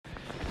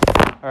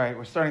All right,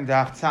 we're starting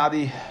Daf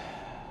Tzadi,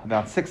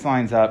 about 6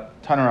 lines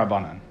up, Taner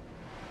Rabbanan.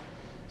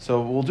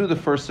 So we'll do the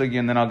first sugya,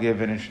 and then I'll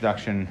give an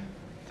introduction,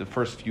 the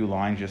first few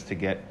lines, just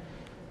to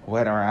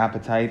whet our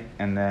appetite,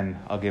 and then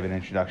I'll give an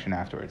introduction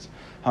afterwards.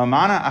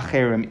 Hamana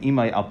acherim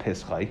imay al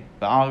pischai,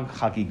 ba'al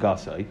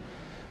chagigasai,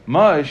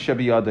 ma'ash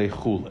shabiyadei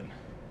chulin.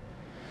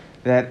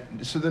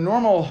 So the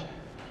normal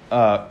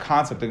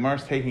concept, the Gemara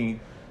is taking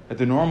that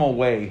the normal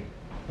way,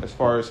 as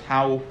far as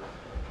how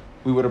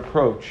we would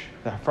approach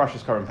the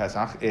Hafrashas Karban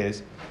Pesach,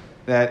 is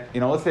that,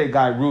 let's say a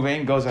guy,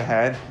 Ruvain, goes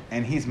ahead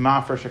and he's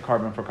mafresh a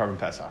carbon for Karban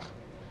Pesach.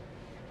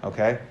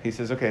 Okay? He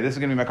says, okay, this is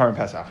going to be my Karban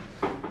Pesach.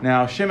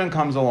 Now, Shimon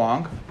comes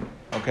along,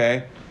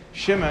 okay?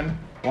 Shimon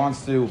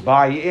wants to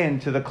buy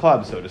into the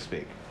club, so to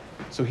speak.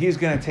 So he's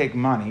going to take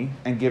money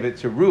and give it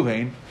to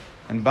Ruvain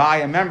and buy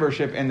a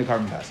membership in the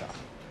Karban Pesach.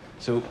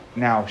 So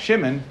now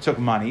Shimon took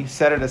money,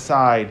 set it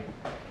aside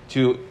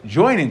to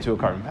join into a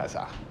Karban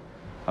Pesach.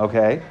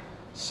 Okay?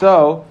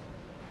 So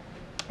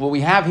what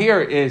we have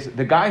here is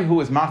the guy who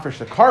was mafresh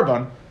the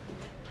carbon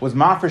was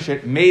mafresh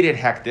it, made it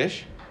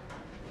hektish.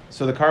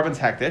 So the carbon's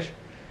hektish.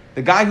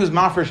 The guy who's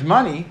mafresh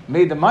money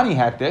made the money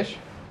hektish.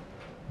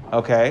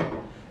 Okay?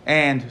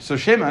 And so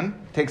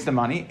Shimon takes the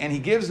money and he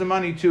gives the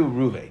money to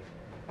Ruvain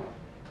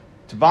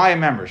to buy a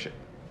membership.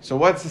 So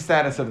what's the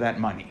status of that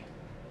money?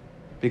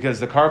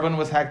 Because the carbon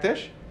was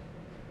hektish.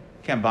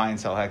 Can't buy and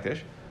sell hektish.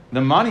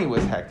 The money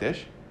was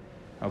hektish.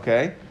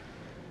 Okay?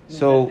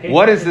 So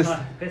what is this?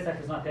 Pesach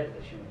is not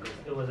hektish.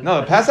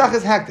 No, the Pesach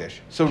is hektish.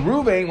 So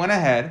Ruvain went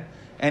ahead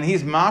and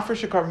he's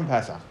mafresh a carbon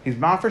Pesach. He's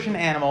mafresh an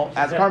animal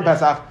as carbon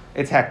Pesach.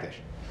 It's hektish.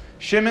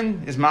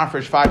 Shimon is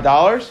mafresh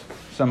 $5,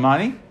 some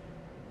money.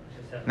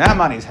 That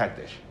money is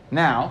hektish.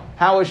 Now,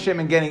 how is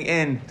Shimon getting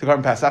into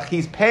carbon Pesach?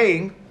 He's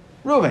paying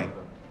Ruvain,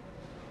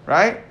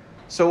 right?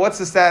 So what's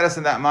the status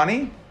of that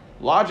money?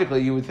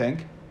 Logically, you would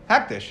think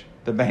hektish.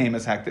 The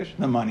behemoth is hektish.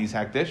 The money's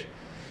hektish.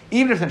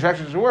 Even if the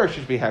instructions were, it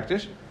should be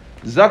hektish.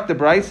 Zak de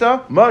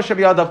Braisa, Moshe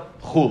b'yadav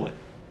chulin.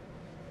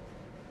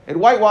 It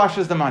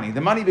whitewashes the money.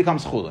 The money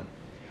becomes chulin.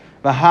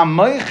 But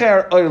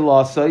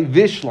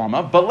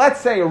let's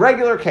say a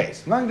regular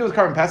case, nothing to do with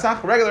Karban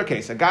Pesach, a regular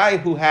case, a guy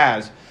who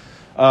has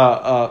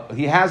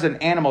he has an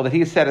animal that he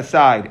has set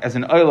aside as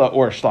an oila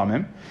or a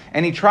shlamim,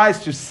 and he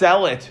tries to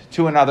sell it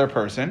to another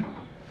person.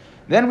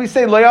 Then we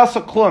say lo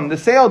yasa klum. The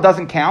sale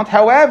doesn't count.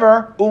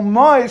 However,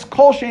 umois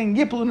kol shein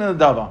yiplun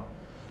nedava.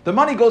 The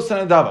money goes to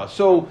nedava.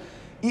 So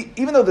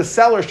even though the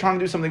seller is trying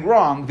to do something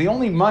wrong, the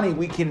only money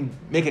we can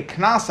make a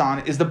knas on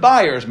is the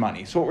buyer's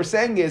money. So what we're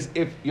saying is,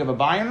 if you have a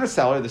buyer and a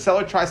seller, the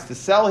seller tries to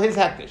sell his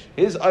hektish,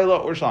 his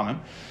oila or shlamim,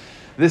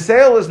 the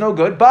sale is no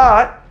good,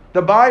 but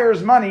the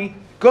buyer's money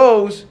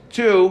goes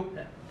to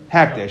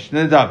hektish,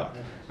 nedava.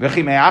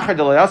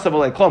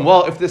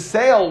 Well, if the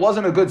sale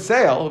wasn't a good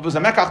sale, it was a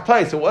mekach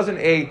place,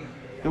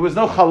 there was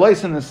no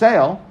chalais in the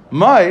sale,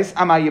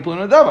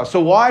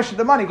 so why should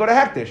the money go to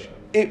hektish?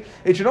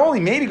 It should only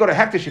maybe go to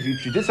hektish if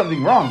you did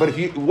something wrong, but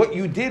if what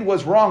you did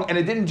was wrong and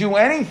it didn't do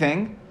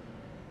anything,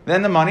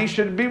 then the money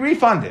should be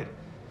refunded.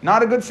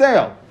 Not a good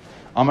sale.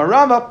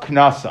 Amarava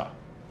knasa.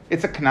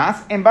 It's a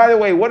knas. And by the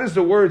way, what is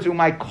the words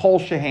umay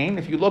kol shehein?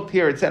 If you looked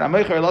here, it said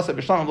umay kol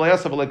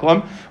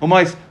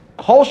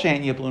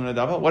shehein yiplun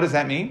nedava. What does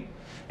that mean?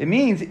 It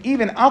means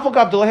even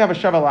alfagav delay have a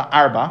shavala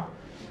arba.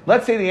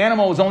 Let's say the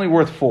animal was only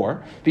worth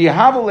 4.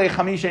 V'yahavu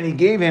lechamish, and he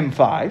gave him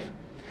 5.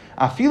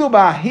 Afilu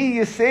ba'hi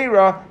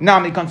yisera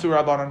nami kansu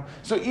rabbanan.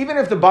 So even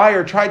if the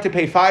buyer tried to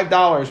pay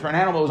 $5 for an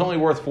animal that was only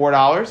worth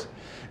 $4,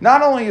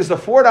 not only is the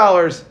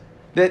 $4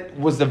 that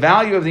was the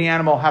value of the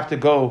animal have to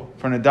go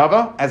for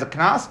nedava as a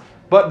knas,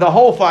 but the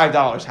whole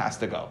 $5 has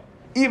to go,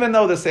 even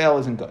though the sale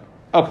isn't good.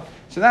 Okay,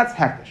 so that's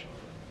hektish.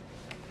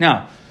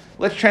 Now,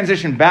 let's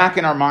transition back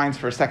in our minds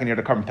for a second here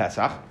to Karban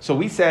Pesach. So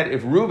we said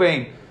if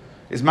Ruvain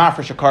is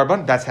mafresh a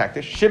carbon, that's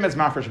hektish. Shimon's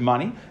mafresh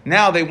money.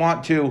 Now they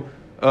want to,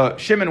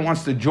 Shimon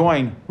wants to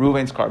join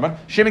Ruvain's carbon.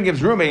 Shimon gives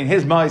Ruvain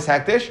his money is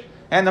hektish,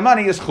 and the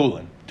money is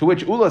chulin. To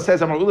which Ula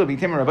says, Amar Ula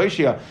b'tim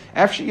Rabbeishia,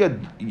 efshi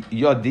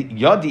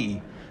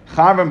yadi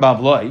chavim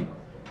bavloi,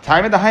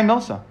 time of the high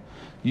milsa.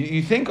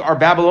 You think our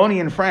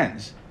Babylonian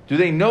friends, do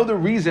they know the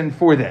reason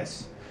for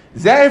this?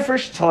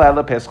 Zehefresh taleh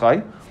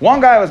lepischai. One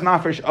guy was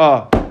mafresh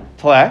a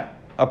taleh,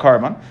 a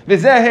carbon.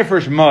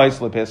 V'zehefresh mois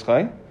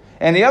lepischai.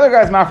 And the other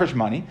guy's mafresh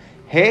money.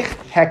 Hech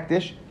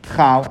hektish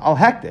chal al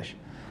hektish.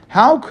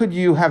 How could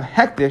you have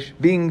hektish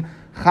being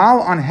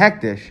chal on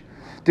hektish?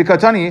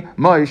 Tikatani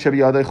mois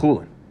shabiyadei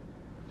chulin.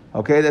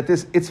 Okay,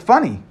 it's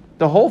funny.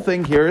 The whole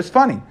thing here is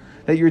funny.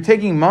 That you're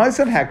taking mois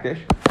of hektish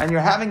and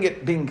you're having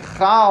it being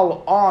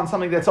chal on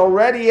something that's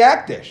already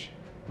hektish.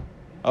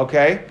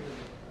 Okay?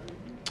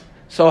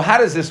 So how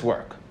does this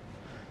work?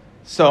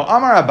 So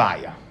Amar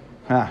Abaya.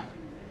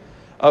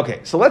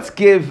 Okay, so let's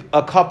give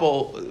a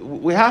couple.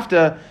 We have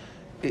to.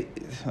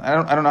 I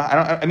don't know.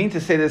 I mean to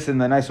say this in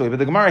the nice way, but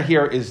the Gemara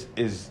here is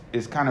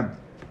kind of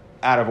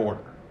out of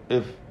order.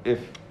 If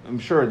I'm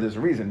sure there's a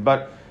reason,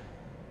 but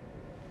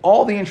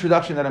all the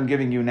introduction that I'm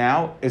giving you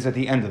now is at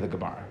the end of the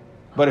Gemara.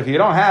 But if you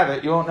don't have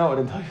it, you won't know it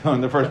until you're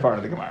in the first part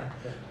of the Gemara.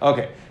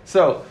 Okay,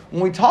 so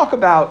when we talk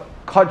about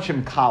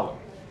Kodshim Kalim.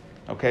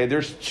 Okay,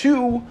 there's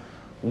two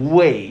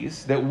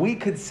ways that we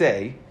could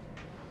say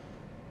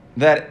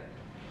that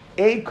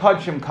a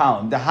Kodshim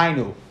Kalim,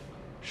 Dahainu,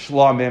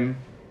 Shlomim,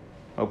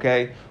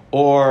 okay,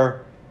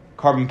 or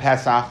Carbon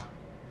Pesach.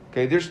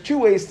 Okay, there's two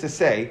ways to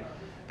say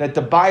that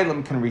the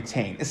Bailam can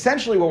retain.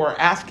 Essentially, what we're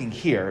asking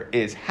here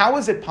is, how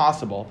is it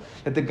possible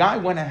that the guy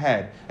went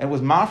ahead and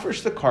was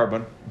mafresh the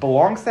carbon,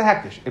 belongs to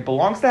Hektish. It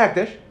belongs to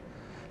Hektish.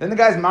 Then the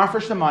guy's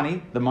mafresh the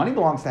money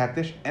belongs to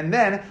Hektish, and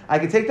then I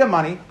can take the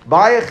money,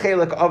 buy a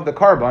chelik of the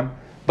carbon,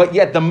 but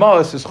yet the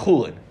Moas is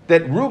chulin.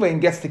 That Reuven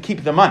gets to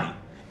keep the money,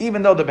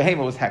 even though the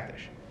behemoth was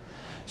Hektish.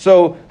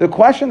 So the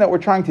question that we're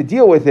trying to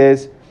deal with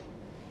is,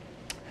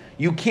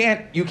 you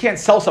can't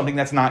sell something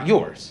that's not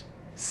yours.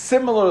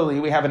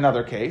 Similarly, we have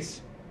another case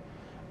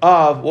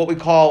of what we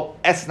call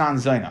esnan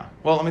zaina.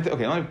 Well, let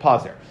me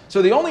pause there.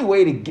 So the only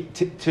way to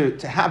get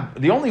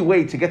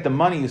the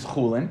money is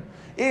chulin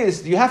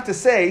is you have to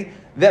say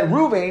that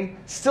Reuven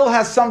still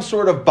has some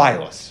sort of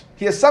bias.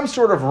 He has some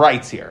sort of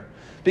rights here,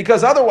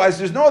 because otherwise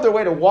there's no other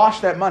way to wash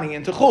that money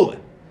into chulin.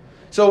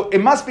 So it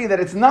must be that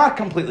it's not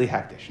completely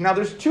hektish. Now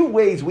there's two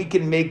ways we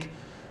can make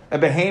a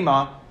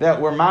behema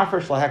that we're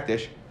mafresh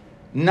lahektish,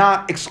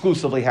 not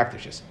exclusively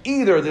hektishes.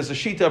 Either there's a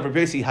shita of Rabbi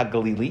Yossi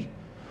HaGalili,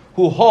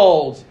 who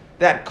holds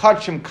that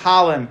Kodshim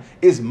Kalim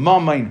is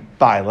Mamain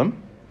Bailam.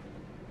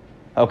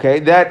 Okay,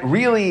 that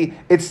really,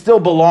 it still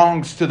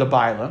belongs to the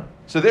Bailam.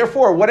 So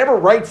therefore, whatever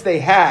rights they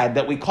had,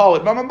 that we call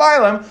it Mamain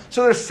Bailam,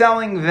 so they're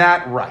selling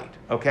that right.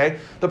 Okay?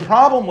 The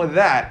problem with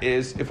that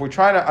is, if we're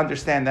trying to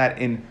understand that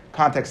in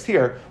context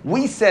here,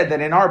 we said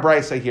that in our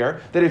brisa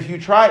here, that if you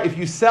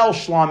sell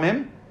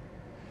shlamim,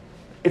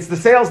 the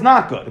sale's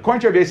not good.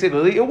 According to Rabbi Yossi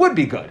HaGalili, it would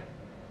be good.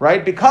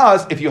 Right?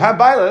 Because if you have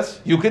bailas,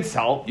 you could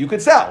sell.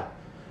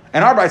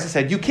 And our brisa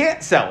said you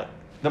can't sell it.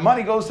 The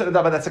money goes to the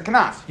dava. That's a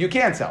kanas. You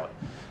can't sell it.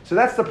 So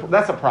that's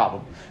a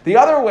problem. The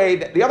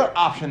other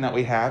option that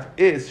we have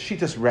is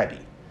Shitas Rebbe.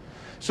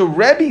 So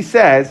Rebbe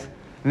says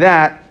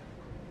that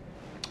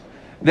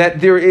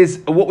there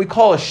is what we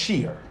call a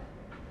shear.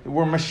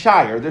 We're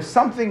mashayir. There's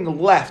something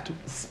left,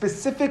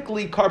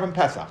 specifically Carbon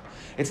Pesach.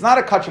 It's not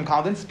a Kodshim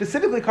Kalim,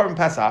 specifically Carbon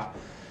Pesach.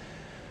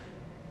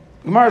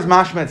 Gemara's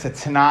mashma, it's a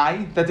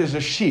tanai, that there's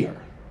a shear.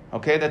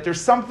 Okay, that there's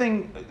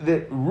something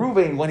that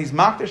Reuven, when he's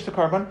makdish to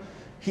carbon,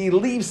 he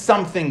leaves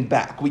something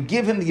back. We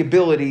give him the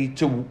ability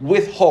to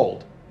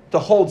hold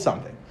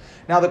something.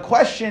 Now the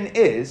question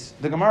is,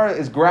 the Gemara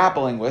is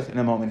grappling with in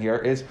a moment here,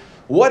 is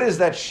what is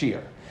that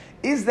shear?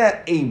 Is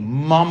that a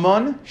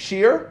mammon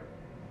shear?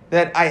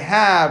 That I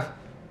have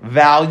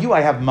value,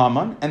 I have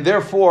mammon, and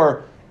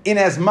therefore, in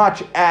as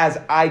much as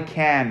I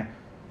can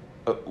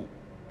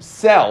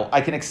sell,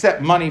 I can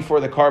accept money for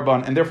the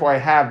carbon, and therefore I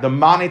have the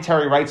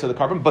monetary rights of the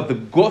carbon, but the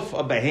guf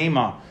of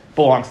behema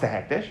belongs to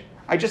hektish.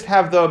 I just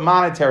have the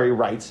monetary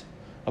rights,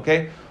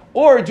 okay?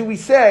 Or do we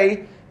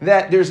say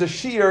that there's a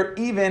shear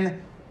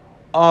even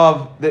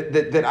of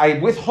that I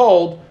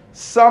withhold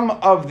some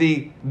of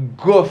the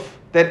guf,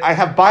 that I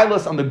have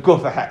bilas on the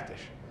guf of hektish?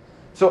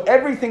 So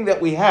everything that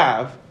we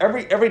have,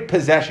 every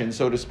possession,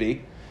 so to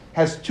speak,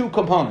 has two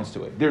components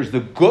to it. There's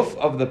the guf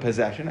of the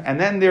possession, and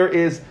then there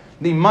is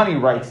the money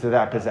rights to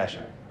that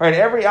possession. Right?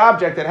 Every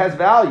object that has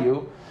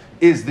value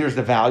there's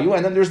the value,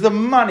 and then there's the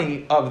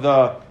money of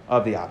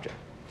the object.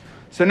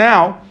 So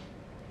now,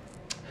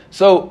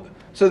 so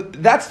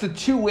that's the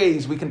two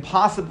ways we can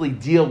possibly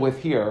deal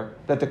with here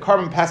that the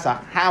Carbon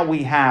Pesach, how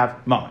we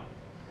have mammon.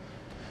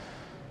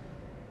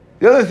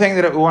 The other thing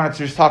that we wanted to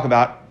just talk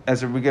about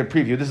as we get a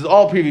preview, this is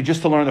all preview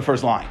just to learn the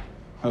first line.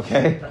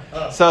 Okay?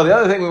 So the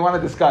other thing we want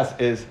to discuss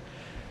is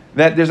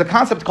that there's a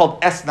concept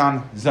called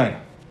Esnan Zaina.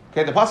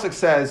 Okay, the pasuk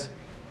says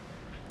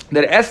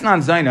that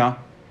Esnan Zaina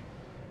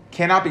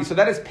cannot be, so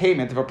that is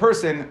payment. If a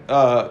person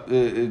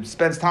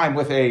spends time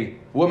with a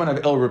woman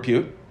of ill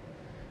repute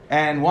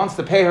and wants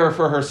to pay her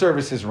for her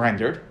services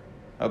rendered,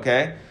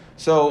 okay,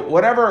 so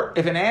whatever,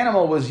 if an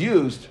animal was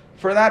used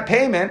for that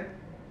payment,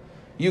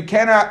 you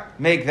cannot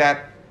make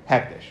that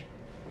hektish.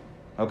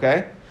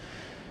 Okay?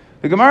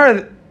 The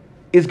Gemara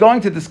is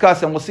going to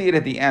discuss, and we'll see it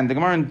at the end, the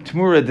Gemara in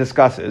Tamura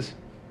discusses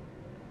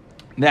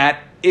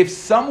that if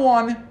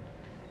someone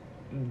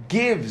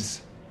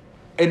gives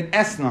an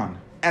esnan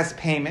as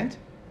payment,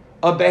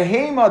 a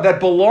behema that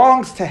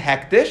belongs to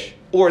hektish,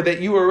 or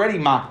that you already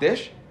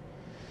makdish,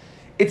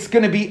 it's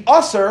going to be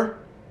usher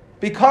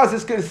because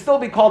it's going to still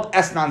be called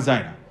esnan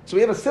zaina. So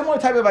we have a similar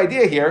type of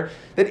idea here,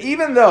 that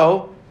even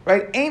though,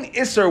 right, ain't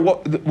isser,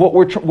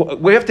 what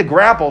we have to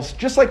grapple,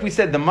 just like we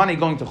said, the money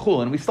going to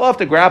chulin, we still have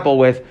to grapple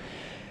with,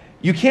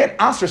 you can't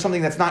usher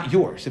something that's not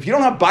yours. If you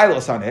don't have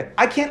bilos on it,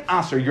 I can't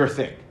usher your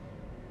thing.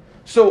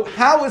 So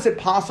how is it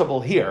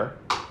possible here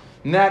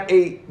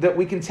that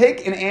we can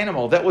take an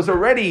animal that was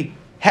already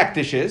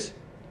hektish's,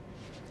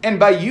 and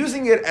by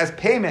using it as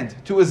payment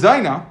to a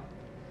zaina,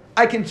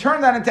 I can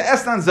turn that into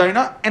esnan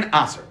zaina and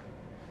aser.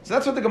 So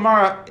that's what the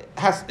Gemara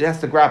has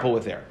to grapple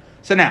with there.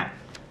 So now,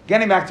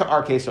 getting back to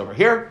our case over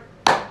here,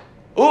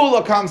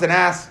 Ula comes and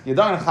asks,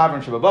 Yadon and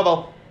Chavron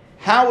Shabbat,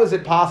 how is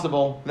it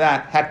possible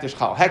that hektish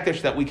chal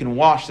hektish, that we can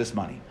wash this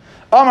money?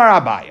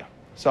 Amar Abaya.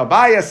 So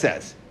Abaya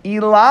says,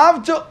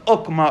 Ilavta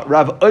ukma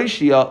Rav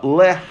Oshia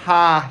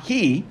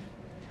lehahi,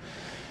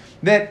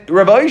 that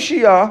Rav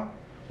Oshia,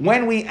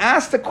 when we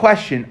asked the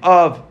question in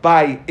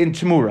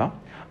Tamura,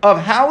 of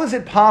how is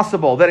it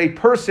possible that a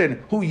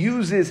person who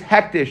uses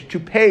hektish to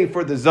pay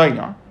for the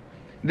zayna,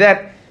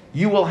 that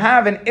you will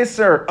have an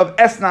isser of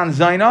esnan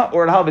zayna,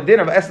 or it'll have a din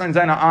of esnan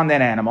zayna on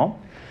that animal.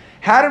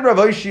 How did Rav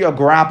Oshia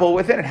grapple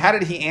with it, and how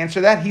did he answer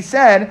that? He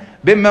said,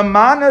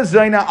 "B'mamana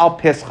zayna al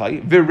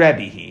pischai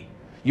v'rebihi."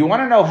 You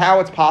want to know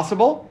how it's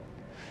possible?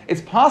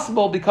 It's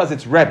possible because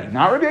it's Rebbe,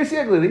 not Rabbi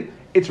Yossi Aglili.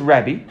 It's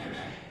Rebbe,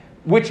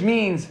 which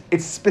means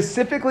it's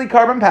specifically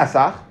Karban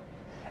Pesach,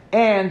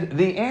 and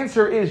the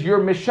answer is you're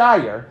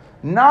Mishayer,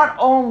 not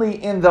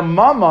only in the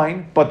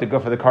Mammon, but the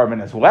Guf of the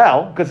Karban as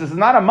well, because this is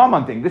not a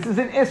Mammon thing, this is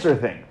an Isser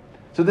thing.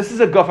 So this is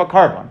a Guf of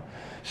Karban.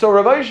 So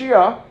Rav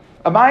Oshia,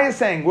 Amaya is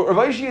saying, what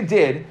Rav Oshia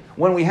did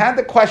when we had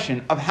the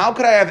question of how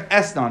could I have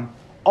Esnan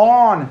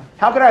on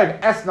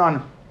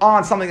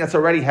something that's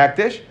already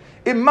hektish,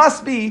 it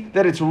must be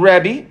that it's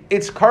Rebbe,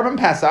 it's Karban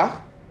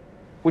Pesach,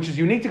 which is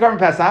unique to Karban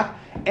Pesach,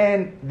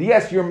 and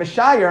yes, you're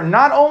Mishayer,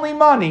 not only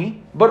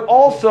money, but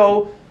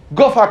also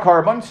Guf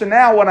HaKarban. So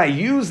now when I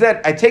use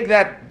that, I take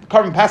that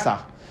Karban Pesach,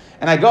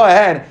 and I go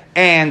ahead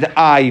and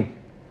I'm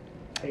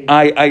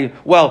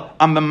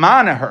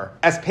mamana her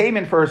as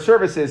payment for her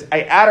services.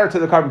 I add her to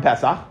the Karban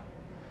Pesach.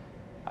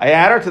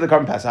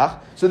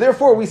 So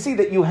therefore, we see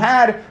that you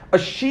had a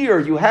shear,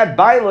 you had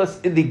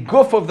bailus in the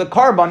guf of the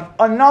Karban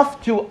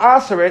enough to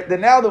aser it. That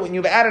now that when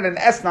you've added an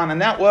esnan,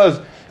 and that was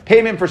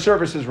payment for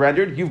services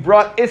rendered, you've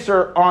brought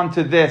iser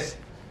onto this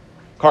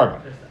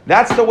Karban.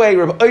 That's the way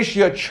Rav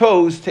Oshia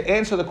chose to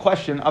answer the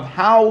question of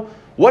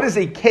what is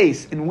a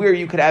case in where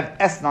you could have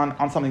esnan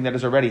on something that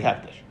is already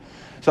hektish.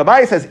 So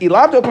Abaye says,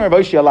 "Ilav dokum Rav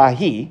Oshia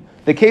lahi."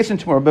 The case in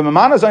tomorrow,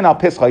 b'mamana zayin al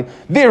pischai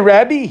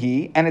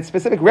v'Rebbe, and it's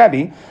specific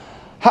Rebbe.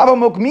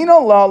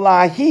 Havamukmino la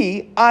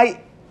lahi.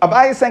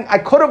 Abaye is saying I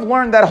could have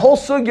learned that whole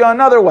sugya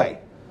another way.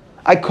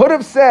 I could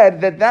have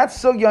said that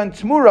sugya in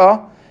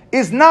Tmura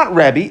is not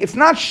Rebbe, it's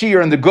not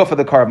shear in the guf of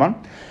the Karban.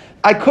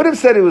 I could have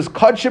said it was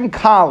Kodshim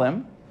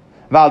Kalim,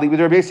 Vali with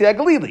Rabbi Yossi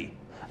Aglili.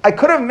 I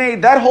could have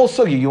made that whole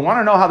sugya. You want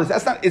to know how this?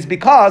 That's not. It's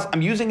because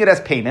I'm using it as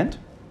payment,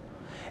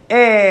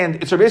 and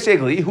it's Rabbi Yossi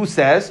Aglili who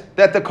says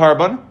that the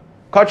Karban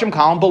Kodshim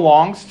Kalim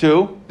belongs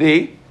to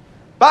the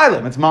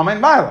Bailam. It's Mama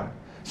and Bailam.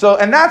 So,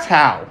 and that's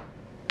how.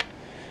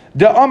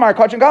 The Omar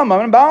Kodshim Kalim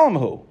Mama and Bailam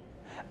who.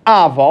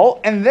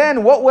 Aval, and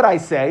then what would I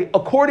say?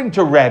 According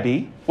to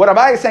Rebbe, what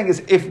Abaye is saying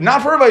is, if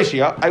not for Rav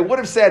Oshia, I would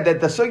have said that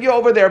the sugya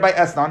over there by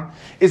Esnan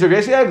is Rav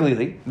Yossi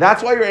Aglili.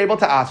 That's why you're able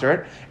to answer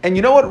it. And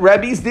you know what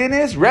Rebbe's din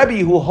is?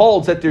 Rebbe, who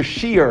holds that there's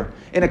shear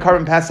in a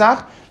Karban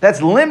Pesach,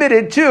 that's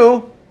limited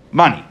to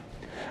money.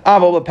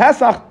 Aval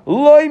Pesach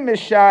loy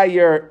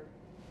mishayer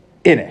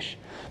inish.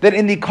 That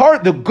in the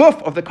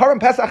guf of the Karban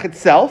Pesach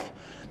itself,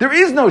 there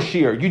is no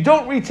shear. You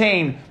don't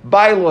retain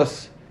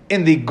bailus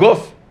in the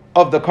guf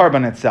of the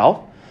Karban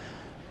itself.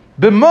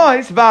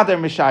 B'mois vader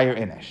mishayer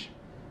inish.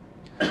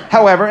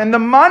 However, in the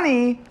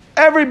money,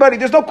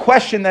 there's no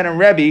question that in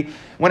Rebbe,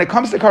 when it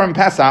comes to Karban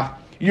Pesach,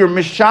 you're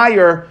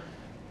mishayer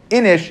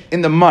inish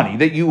in the money,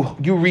 that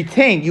you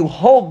retain, you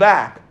hold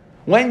back.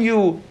 When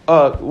you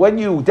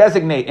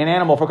designate an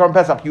animal for Karban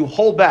Pesach, you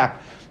hold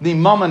back the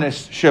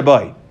mamonish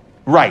shabai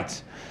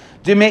rights.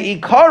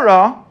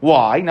 Dimeikara,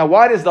 why? Now,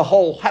 how does the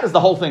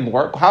whole thing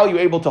work? How are you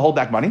able to hold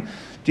back money?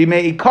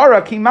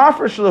 Dimeikara ki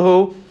mafresh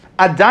lahu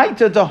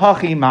adaita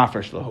dahachi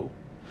mafresh lahu.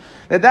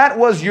 That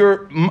was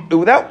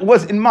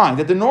in mind,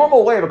 that the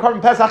normal way of a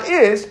Karban Pesach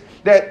is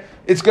that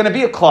it's going to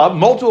be a club,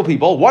 multiple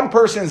people, one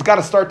person's got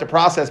to start the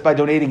process by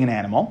donating an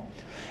animal.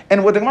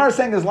 And what the Gemara is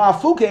saying is, La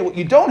Fuke, what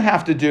you don't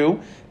have to do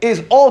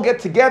is all get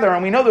together,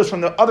 and we know this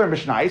from the other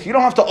Mishnayos, you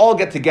don't have to all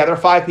get together,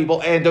 5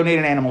 people, and donate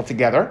an animal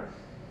together.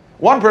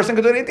 One person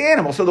could donate the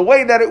animal. So the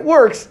way that it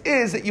works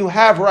is that you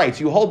have rights.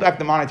 You hold back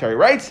the monetary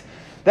rights.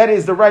 That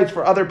is the rights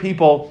for other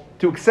people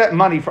to accept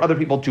money for other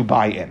people to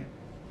buy in.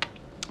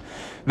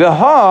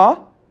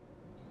 V'ha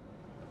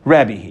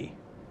Rebbe.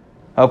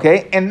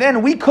 Okay, and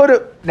then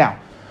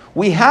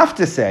we have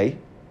to say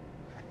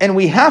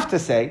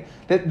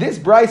that this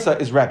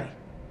brisa is Rebbe.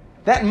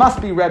 That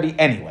must be Rebbe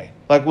anyway,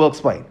 like we'll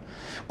explain.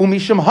 But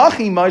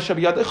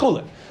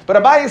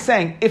Abaye is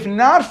saying, if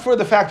not for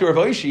the factor of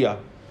Oshia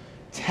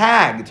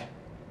tagged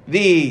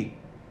the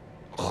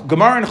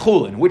Gemara in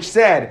Chulin, which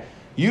said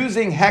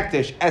using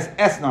hektish as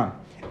esnan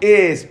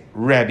is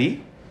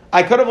Rebbe,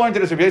 I could have learned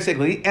it as Rabbi Yossi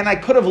Aglili, and I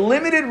could have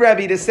limited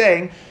Rebbe to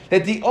saying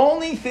that the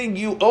only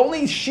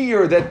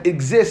shear that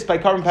exists by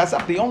Karban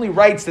Pesach, the only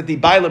rights that the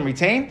Bailam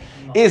retain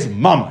is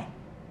Mamai.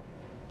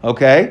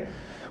 Okay?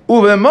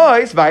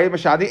 Uvemois vayed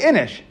mashadi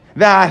inish.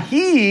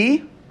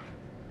 Vahi,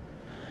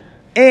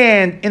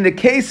 and in the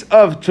case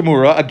of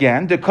Tamura,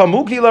 again, the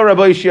Kamuki la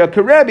Rabbi Yishia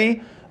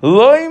Karebi,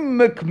 loy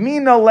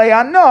mekmina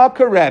le'ana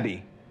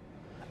Karebi.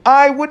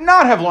 I would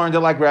not have learned it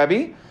like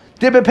Rebbe.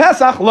 Dibbe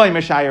Pesach loy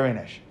mishayer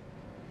inish.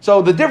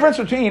 So the difference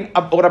between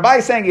what Abaye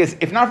is saying is,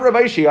 if not for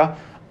Rabbi Yishia,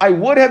 I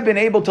would have been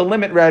able to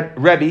limit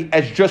Rebbe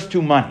as just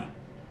to money.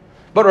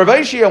 But Rav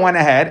Shia went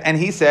ahead and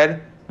he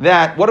said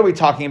that, what are we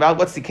talking about?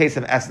 What's the case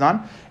of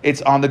Esnan?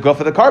 It's on the guf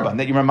of the carbon,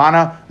 that you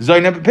ramana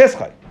zoyne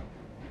b'pischai.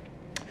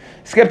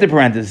 Skip the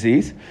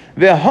parentheses.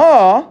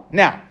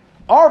 Now,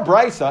 our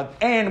brisa,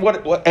 and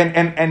what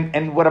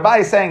Abai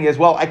is saying is,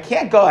 well, I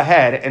can't go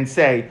ahead and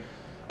say,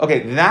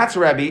 okay, that's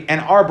Rebbe,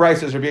 and our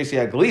brisa is Rabbi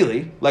Yossi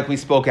Galili, like we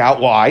spoke out.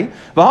 Why?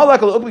 Our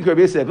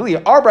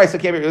brisa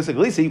can't be Rabbi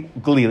Yossi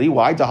Galili.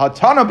 Why?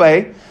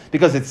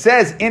 Because it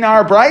says in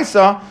our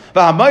brisa,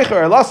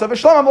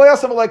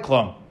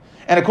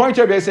 and according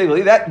to Rabbi Yossi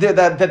Galili,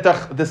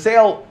 that the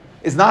sale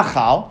is not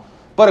chal.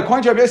 But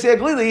according to Rabbi Yossi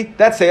Galili,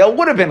 that sale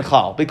would have been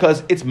chal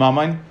because it's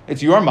mammon,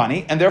 it's your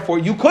money, and therefore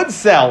you could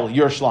sell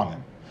your shlamim.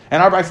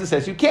 And our brisa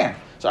says you can't.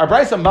 So our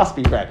brisa must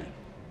be Rebbe.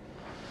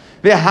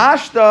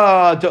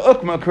 V'hashta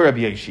de'ukma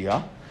k'Rabbi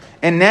Yeshia,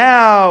 and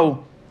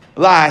now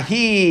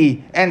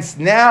lahi, and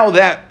now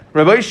that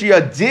Rabbi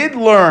Yeshia did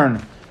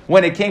learn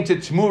when it came to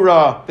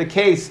Tmura, the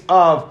case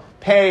of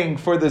paying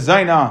for the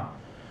Zaina,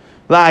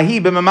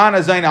 lahi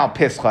b'mamana Zaina al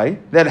Pischai,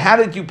 that how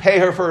did you pay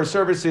her for her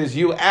services?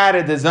 You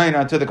added the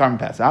Zaina to the Karban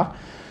Pesach.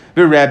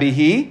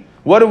 V'Rebbe,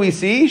 what do we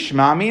see?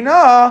 Shma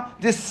mina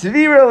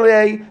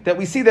disvirale, that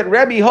we see that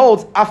Rebbe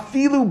holds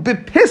afilu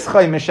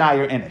b'pischai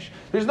mishayer inish.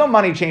 There's no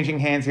money changing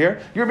hands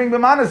here. You're being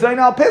b'mana zayin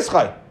al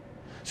pischai.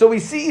 So we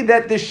see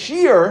that the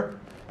shear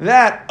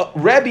that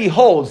Rebbe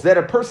holds that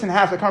a person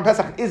has for Karban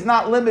Pesach is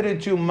not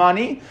limited to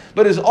money,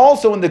 but is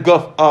also in the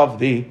guf of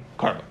the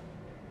carbon.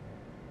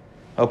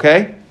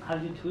 Okay. How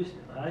did you twist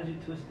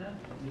that?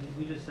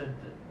 We just said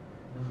that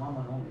the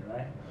mammon only,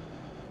 right?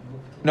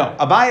 No,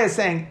 Abaye is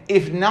saying,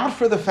 if not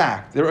for the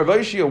fact that Rav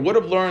Shia would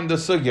have learned the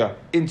sugya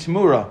in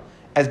Tmura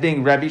as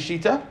being Rebbe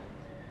Shita,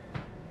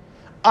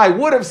 I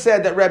would have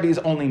said that Rebbe is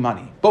only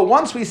money. But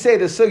once we say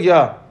the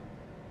sugya,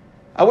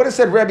 I would have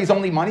said Rebbe is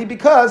only money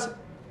because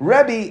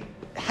Rebbe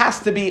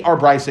has to be our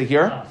brisa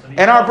here,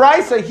 and our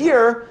brisa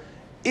here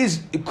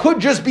could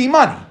just be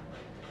money.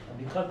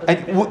 Because the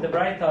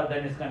brisa,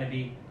 then it's going to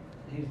be.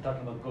 He's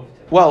talking about guf.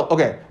 Well,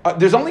 okay.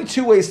 There's only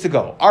two ways to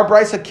go. Our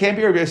brisa can't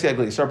be Rabbi Yossi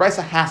Galili, so our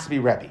brisa has to be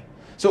Rebbe.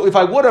 So if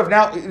I would have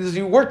now, as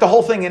you work the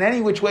whole thing in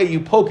any which way you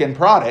poke and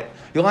prod it,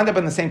 you'll end up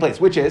in the same place.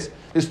 Which is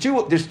there's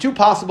two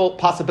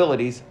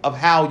possibilities of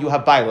how you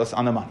have bailus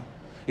on the money,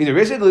 either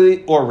Rabbi Yossi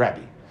Galili or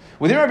Rebbe.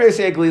 Within Rabbi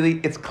Yossi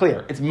Galili, it's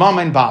clear. It's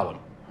mama and balim,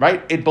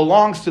 right? It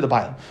belongs to the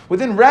balim.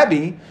 Within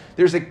Rebbe,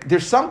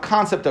 there's some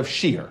concept of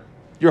shear.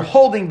 You're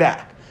holding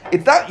back.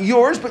 It's not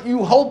yours, but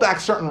you hold back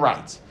certain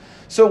rights.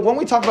 So when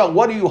we talk about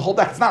what do you hold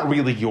back, it's not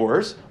really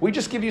yours. We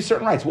just give you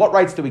certain rights. What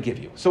rights do we give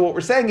you? So what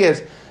we're saying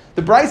is,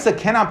 the brisa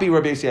cannot be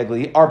Rabbi Yossi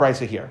Galili, our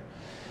brisa here.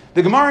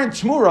 The Gemara in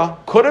Tmura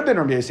could have been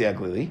Rabbi Yossi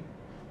Galili,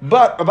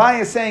 but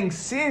Abaye is saying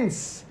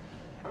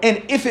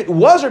and if it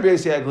was Rabbi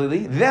Yossi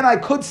Galili, then I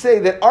could say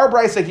that our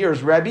brisa here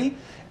is Rebbe,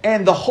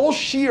 and the whole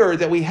shear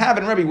that we have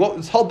in Rebbe, what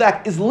was held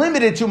back, is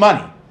limited to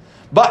money.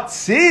 But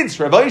since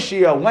Rav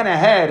Shia went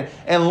ahead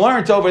and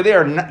learned over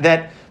there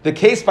that the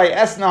case by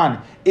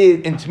Esnan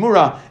in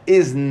Tmura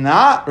is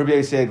not Rabbi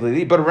Yossi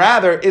Galili, but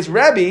rather is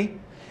Rebbe,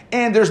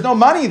 and there's no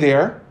money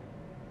there,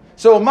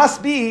 so it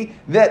must be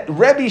that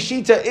Rebbe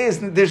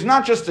Shita there's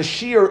not just a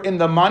shear in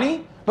the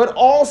money, but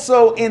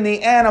also in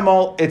the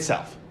animal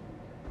itself.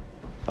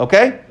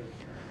 Okay?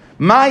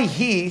 My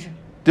heat,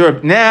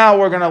 now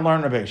we're going to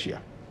learn Rabbi Shia.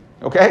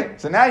 Okay?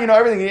 So now you know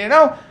everything you need to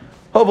know.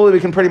 Hopefully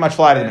we can pretty much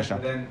fly to the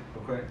Mishnah.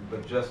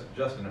 But just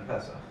in a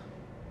Pesach.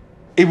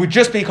 It would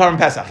just be Karban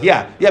Pesach.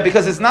 Yeah,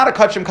 because it's not a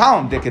Kachim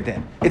Kalam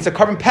Dikadin. It's a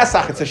Karban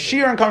Pesach. It's a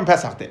Shir and Karban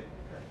Pesach din.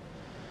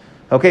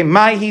 Okay,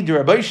 Maihi de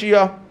Rabbi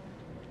Shia.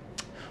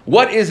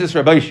 What is this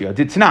Rabbi Shia?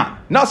 Ditnan.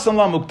 Nasan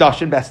la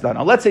mukdashin besdan.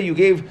 Now let's say you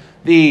gave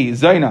the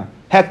Zaina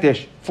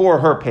hektish for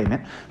her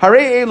payment.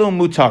 Hare elu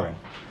mutarin.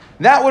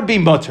 That would be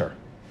mutar.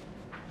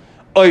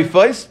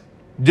 Oifais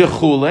de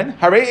chulin.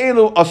 Hare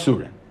elu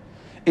asurin.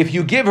 If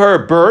you give her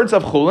birds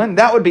of chulin,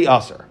 that would be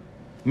asur.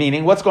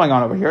 Meaning, what's going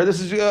on over here?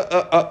 This is a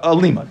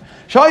limud.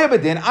 Shaya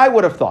bedin, I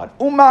would have thought,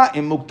 Uma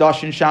im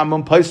mukdashin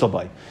shamum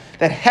paisalbay,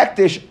 that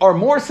hektish are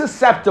more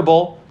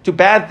susceptible to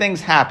bad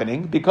things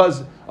happening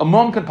because a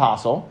mum can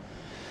passel.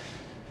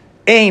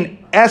 Ein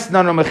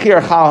esnanu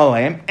mechir chal,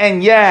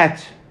 and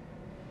yet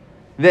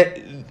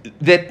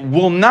that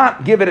will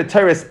not give it a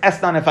teres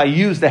esnan if I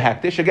use the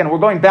hektish. Again, we're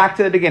going back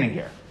to the beginning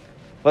here.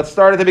 Let's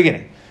start at the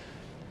beginning.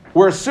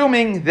 We're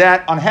assuming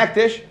that on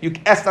hektish,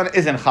 esnan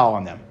isn't chal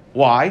on them.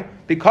 Why?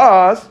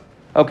 Because,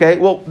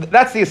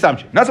 that's the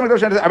assumption.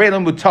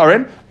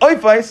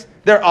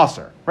 They're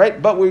aser,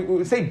 right? But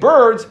we say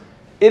birds,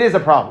 it is a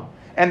problem.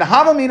 And the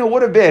Havamina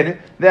would have been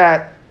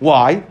that,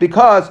 why?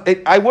 Because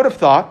I would have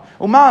thought,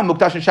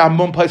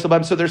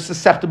 so they're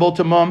susceptible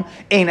to mum,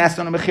 and it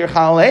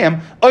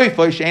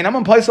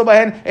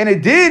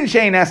didn't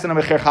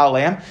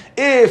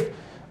if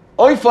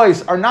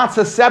oifais are not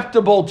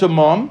susceptible to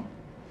mum,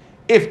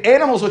 if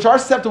animals which are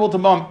susceptible to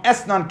mum,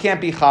 esnan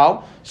can't be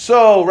chal.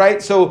 So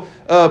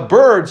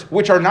birds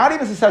which are not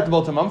even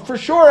susceptible to mum, for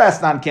sure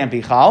esnan can't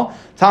be chal.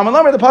 Talmud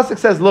Lamer, the pasuk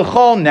says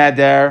l'chol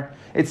neder.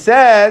 It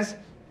says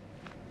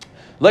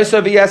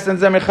So we're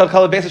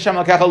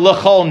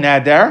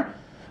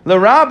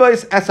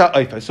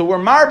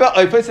marba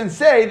oifos and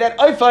say that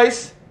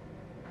oifos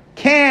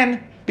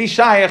can be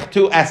shayach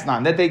to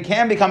esnan, that they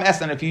can become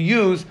esnan if you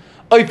use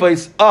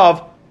oifos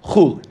of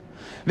chulin.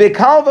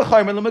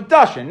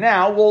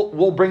 Now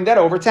we'll bring that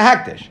over to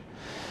hektish.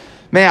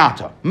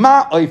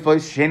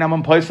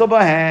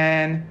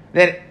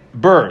 That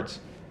birds,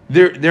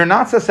 they're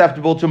not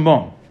susceptible to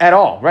mum at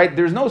all, right?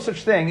 There's no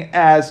such thing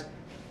as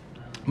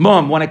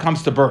mum when it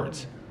comes to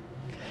birds.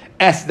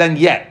 But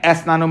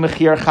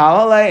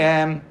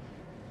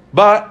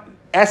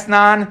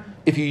esnan,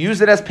 if you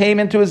use it as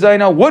payment to a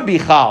zayna, would be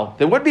chal.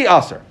 There would be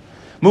aser.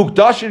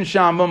 Mukdashin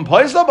sham mum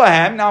poisel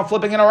bahem. Now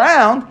flipping it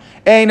around.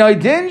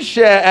 Einoidin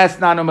she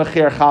esnanu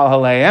mechir chal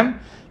haleim.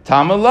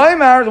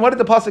 Tamalaymer. What did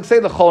the pasuk say?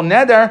 The chol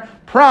neder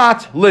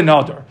prat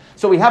lenodor.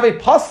 So we have a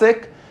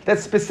pasuk that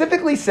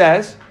specifically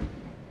says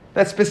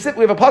we have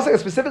a pasuk that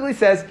specifically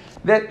says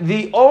that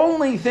the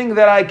only thing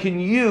that I can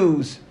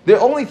use, the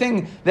only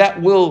thing that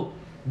will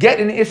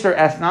get an iser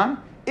esnan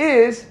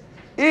is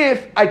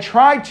if I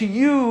try to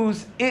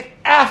use it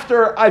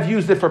after I've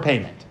used it for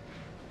payment.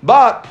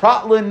 But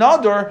prat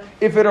lenodor,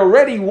 if it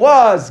already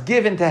was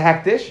given to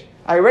hektish,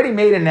 I already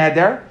made a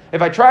neder.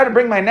 If I try to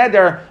bring my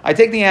neder, I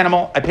take the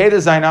animal, I pay the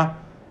zayna,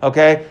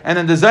 okay, and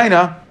then the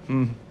zayna,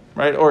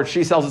 right, or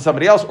she sells it to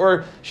somebody else,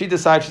 or she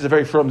decides she's a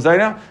very from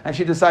zayna, and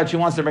she decides she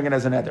wants to bring it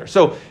as a neder.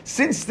 So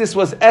since this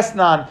was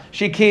esnan,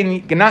 she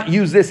cannot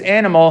use this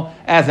animal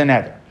as a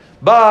neder.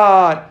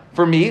 But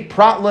for me,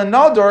 prat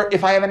lenodor,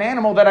 if I have an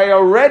animal that I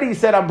already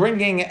said I'm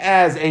bringing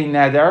as a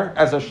neder,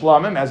 as a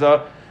shlamim,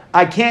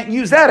 I can't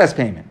use that as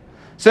payment.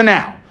 So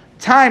now,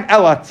 time.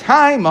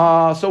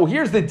 So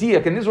here's the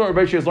diak, and this is what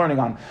Rabbi Shia is learning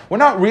on. We're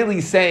not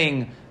really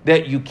saying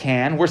that you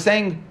can. We're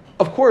saying,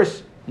 of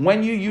course,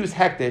 when you use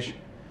hektish,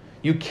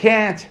 you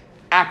can't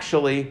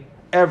actually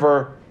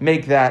ever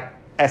make that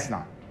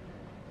esnan.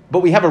 But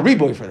we have a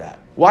riboy for that.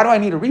 Why do I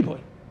need a riboy?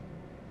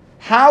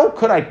 How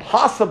could I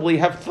possibly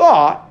have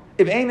thought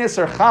if einis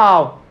or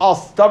chal al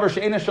stavar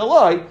she'ena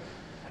shaloi,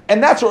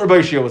 and that's what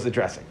Rabbi Shia was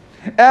addressing.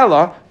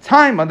 Ella,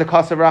 time on the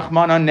Kasav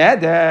Rachmana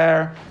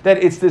neder,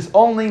 that it's this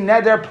only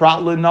neder prat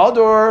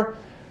lenodor,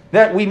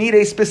 that we need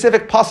a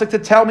specific pasuk to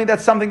tell me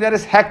that something that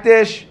is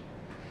hektish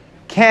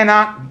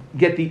cannot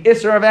get the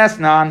isser of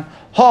esnan.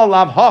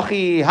 Halav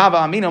hachi hava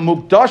amino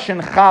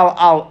mukdashin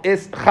chal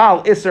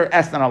isser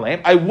esnan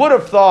aleim. I would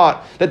have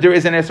thought that there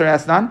is an isser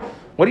esnan.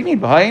 What do you mean?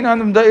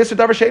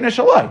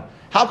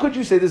 How could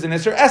you say there's an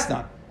isser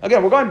esnan?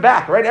 Again, we're going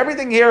back, right?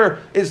 Everything here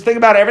is, think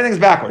about it, everything's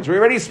backwards. We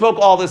already spoke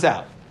all this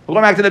out. We're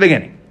going back to the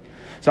beginning.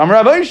 So I'm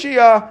Rabbi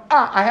Shia,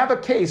 I have a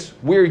case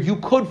where you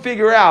could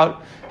figure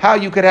out how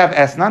you could have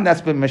esnan.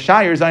 That's been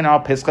Meshayir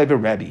Zainal Pischei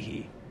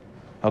Rebbe.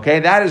 Okay,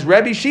 that is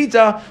Rebbe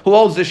Shita who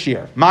holds the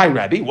shir. My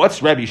Rebbe,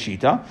 what's Rebbe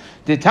Shita?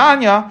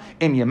 Titanya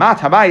im yamat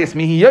habayis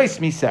mihiyos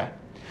miseh.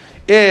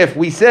 If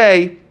we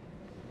say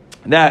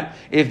that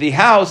if the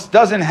house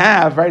doesn't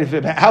have, right, if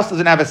the house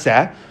doesn't have a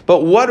seh,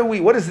 but what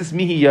is this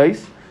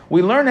mihiyos?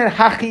 We learn it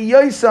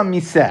hachiyosa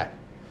miseh.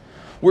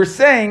 We're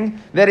saying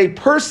that a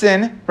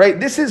person, right,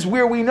 this is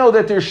where we know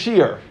that there's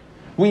shir.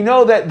 We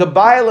know that the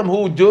Baalim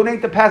who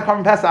donate the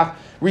Korban Pesach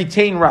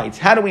retain rights.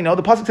 How do we know?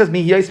 The pasuk says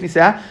mihiyos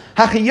miseh,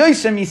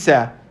 hachiyosa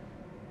miseh.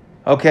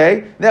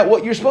 Okay, that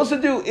what you're supposed to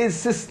do is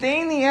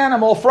sustain the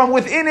animal from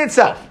within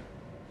itself.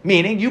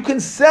 Meaning, you can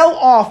sell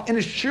off in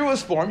its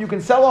truest form. You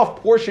can sell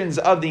off portions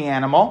of the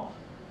animal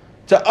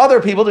to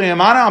other people to be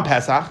amana on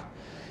Pesach,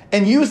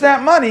 and use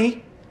that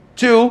money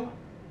to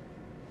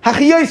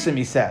hachiyosa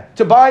miseh,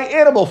 to buy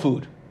animal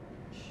food.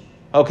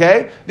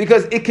 Okay,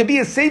 because it could be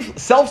a safe,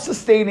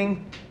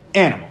 self-sustaining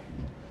animal.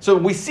 So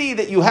we see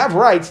that you have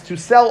rights to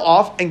sell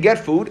off and get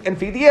food and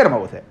feed the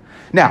animal with it.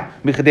 Now,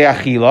 mikdei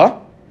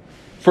achila,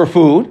 for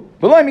food,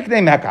 v'lo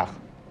mikdei mekach,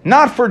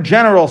 not for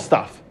general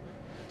stuff.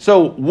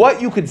 So what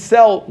you could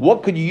sell,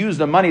 what could you use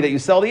the money that you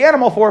sell the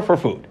animal for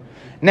food?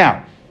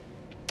 Now,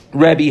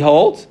 Rebbe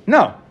holds,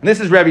 no, and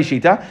this is Rebbe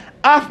Shita,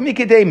 af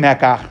mikdei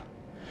mekach,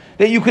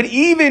 that you could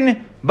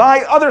even buy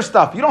other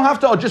stuff. You don't have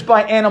to just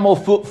buy animal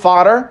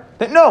fodder.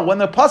 That no, when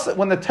the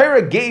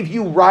Torah gave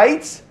you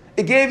rights,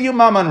 it gave you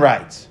mammon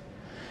rights.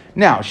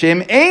 Now,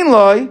 shem ein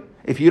loy,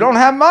 if you don't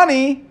have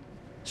money,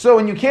 so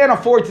and you can't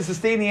afford to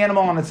sustain the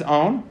animal on its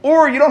own,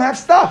 or you don't have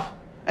stuff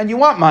and you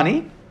want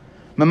money,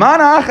 that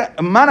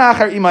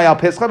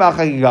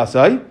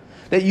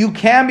you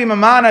can be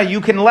mamana, you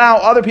can allow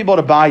other people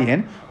to buy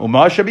in.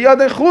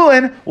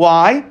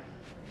 Why?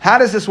 How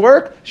does this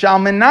work? It's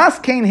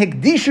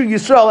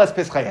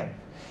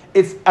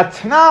a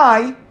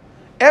t'nai.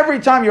 Every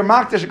time you're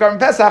makdash a Korban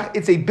Pesach,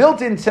 it's a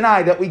built-in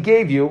t'nai that we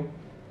gave you,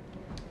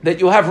 that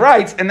you have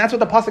rights, and that's what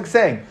the pasuk is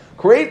saying.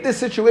 Create this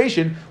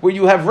situation where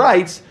you have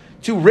rights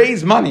to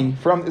raise money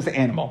from this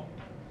animal.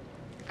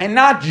 And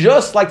not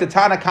just like the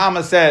Tana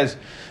Kama says,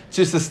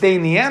 to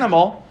sustain the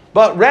animal,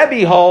 but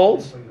Rebbe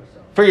holds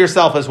for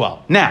yourself as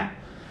well. Now,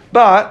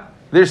 but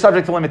they're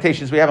subject to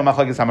limitations. We have a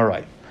machlokes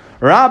Hamoraim.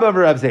 Rabba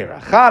v'Rav Zera.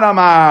 Chad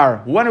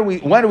Amar. When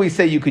do we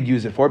say you could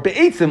use it for?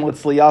 Be'etzim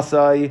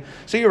l'tzliyasai.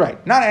 So you're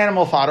right, not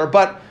animal fodder,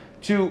 but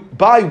to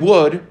buy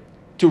wood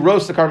to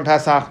roast the Karban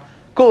Pesach.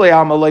 Kulei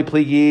alma loy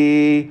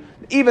pligi.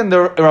 Even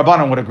the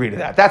Rabbanan would agree to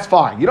that. That's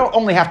fine. You don't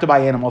only have to buy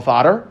animal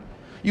fodder.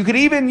 You could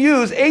even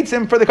use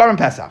eitzim for the Karban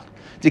Pesach.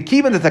 To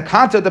keep in the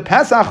takanta the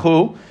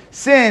Pesachu,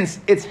 since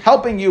it's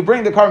helping you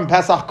bring the Karban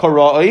Pesach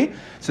koroi,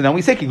 so then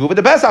we say kigu with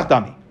the Pesach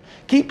dummy.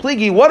 Keep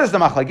pligi. What is the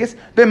machlekes?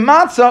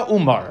 B'matzah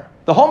umar.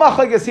 The whole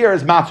machlekes here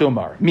is matzah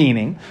umar,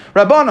 meaning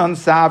Rabbanan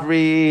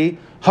savri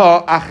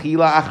ha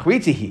achila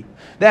achritihi,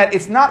 that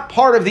it's not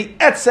part of the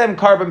etzem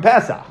Karban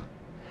Pesach.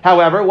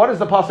 However, what does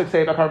the pasuk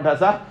say about Karban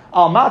Pesach?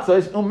 Al matzah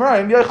is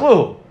umraim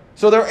yechluhu.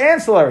 So they're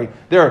ancillary.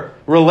 They're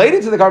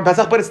related to the Karban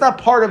Pesach, but it's not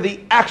part of the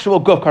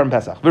actual guf Karban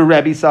Pesach. The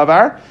Rebbe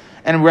Savar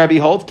and Rebbe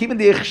holds, keeping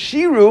the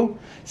ichshiru,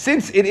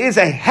 since it is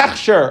a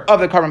hechsher of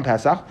the Karban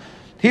Pesach,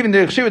 even the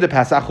ichshiru the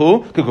Pesach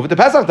who could go with the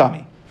Pesach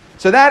dummy.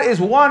 So that is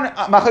one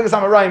machlekes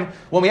amarayim.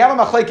 When we have a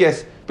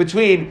machlekes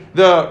between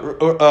the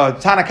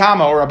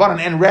Tanakama or Rabbanan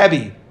and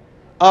Rebbe,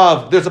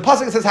 there's a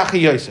pasuk that says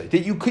hachiyosei,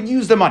 that you could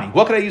use the money.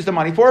 What could I use the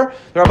money for?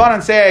 The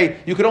Rabbanan say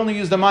you could only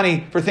use the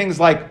money for things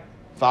like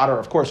fodder,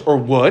 of course, or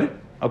wood.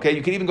 Okay,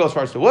 you could even go as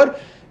far as to wood.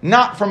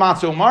 Not for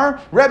matzah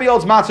umar. Rebbe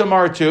holds matzah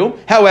umar too.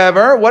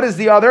 However, what is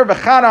the other?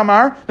 V'chad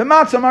amar, the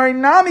matzah umar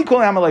nami kol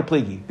amalei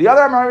pligi. The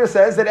other Amar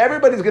says that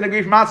everybody's going to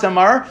agree for matzah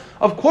umar.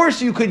 Of course,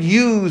 you could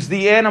use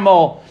the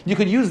animal. You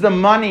could use the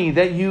money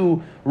that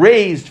you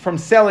raised from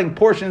selling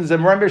portions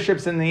and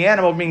memberships in the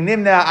animal, being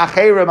nimna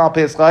acherim al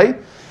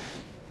peschai.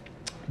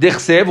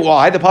 Dichsev,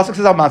 why? The pasuk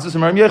says al matzah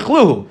umar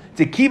yechluhu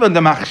to keep on the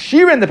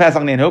machshirin the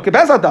pesach nenu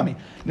kepesach dami.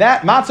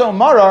 That matzah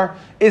umar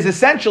is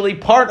essentially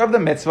part of the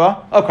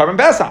mitzvah of Karban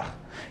Pesach.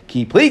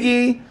 Ki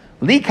pligi,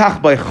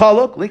 likach by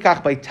chaluk,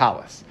 likach by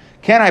talis.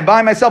 Can I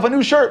buy myself a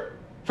new shirt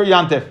for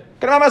Yantif?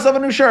 Can I buy myself a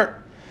new shirt?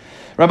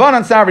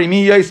 Rabbanan Savri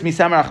mi yois mi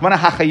samar achmana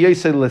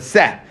hachayoisei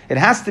leseh. It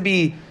has to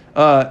be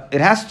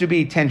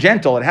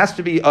tangential. It has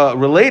to be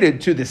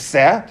related to the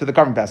seh, to the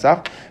Karban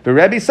Pesach. But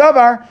Rebbe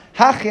Savar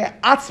hache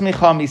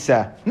atzmicha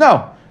miseh.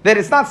 No, that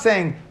it's not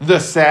saying the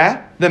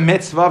seh, the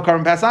mitzvah of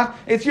Karban Pesach.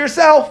 It's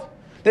yourself.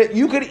 That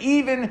you could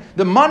even,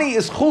 the money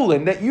is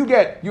chulin, that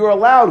you're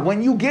allowed,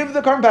 when you give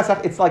the Karban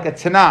Pesach, it's like a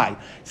tanai.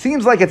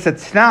 Seems like it's a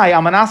tanai,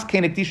 amanas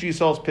kenik tishu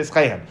yisol's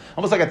pischayim.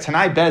 Almost like a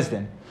tanai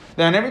bezdin.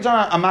 Then every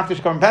time I'm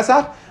makdish Karban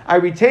Pesach, I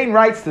retain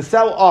rights to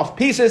sell off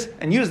pieces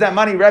and use that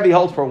money Rebbe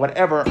holds for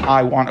whatever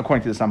I want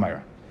according to the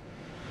Samira.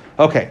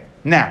 Okay,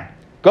 now,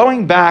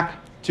 going back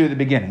to the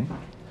beginning.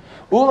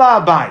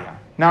 Ula Abaya.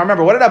 Now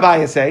remember, what did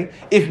Abaya say?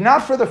 If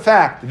not for the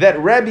fact that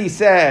Rebbe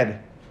said,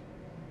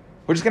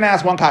 we're just going to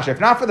ask one kasha. If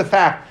not for the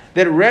fact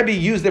that Rebbe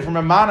used it from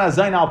Ramana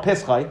Zain al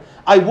Pischai,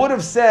 I would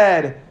have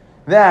said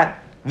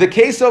that the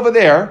case over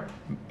there,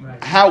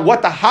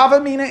 what the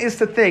Havamina is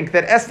to think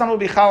that Estam will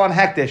be Chal on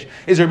Hektish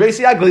is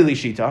Rebbeisi Aglili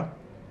Shita,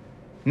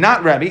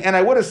 not Rebbe, and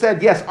I would have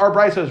said, yes, our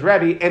Brisa is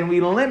Rebbe, and we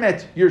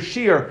limit your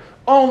shear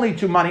only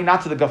to money,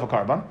 not to the Gufa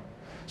Karban.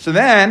 So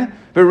then,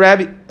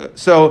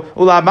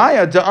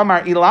 Ulamaya de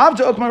Amar Ilav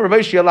de Ukma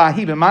Rebbeisi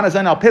Alahi b'Mana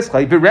Zain al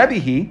Pischai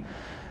b'Rebbehi.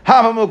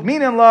 I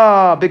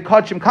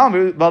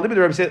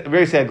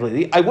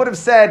would have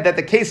said that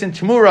the case in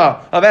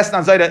Tamura of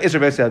Esnan Zayda is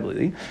Rebbe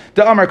Seglili.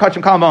 The Amar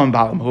Kachim Kalmon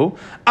Balamhu.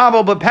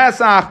 Aval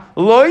b'Pesach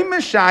loy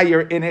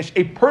meshayer inish.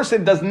 A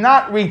person does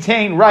not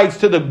retain rights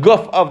to the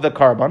guf of the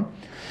Karban.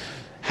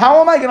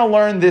 How am I going to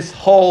learn this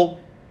whole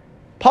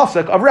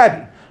pasuk of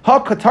Rebbe?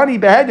 Ha katani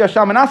behed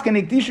yasham anasken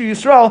ikdishu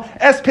Yisrael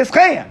es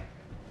pischayim.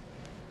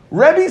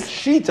 Rebbe's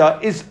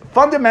shita is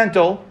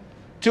fundamental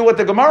to what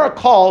the Gemara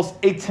calls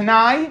a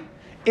tanai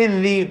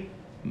in the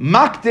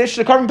makdish,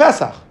 the Karban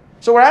Pesach.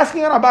 So we're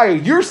asking on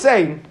Abaye, you're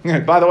saying,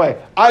 by the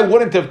way, I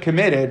wouldn't have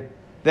committed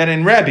that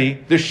in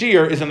Rebbe, the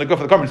shear is in the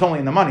guf of the Karban, it's only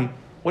in the money.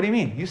 What do you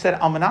mean? You said,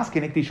 Almanaske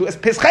nikdishu es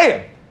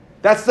pischayim.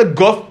 That's the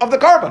guf of the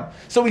Karban.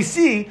 So we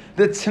see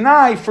the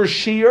tanai for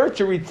shear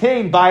to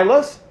retain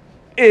bailas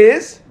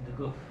is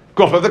the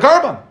guf of the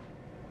Karban.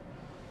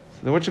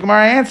 So which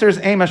Gemara answers,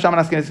 Eim Hashem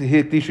Anaske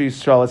nikdishu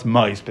Yisrael es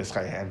mais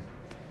pischayim.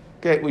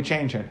 Okay, we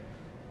change it.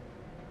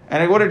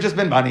 And it would have just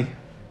been money.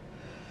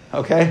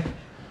 Okay?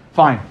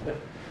 Fine.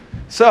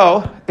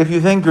 So, if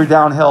you think you're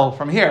downhill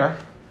from here,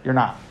 you're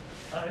not.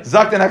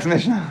 Zak the next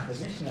Mishnah.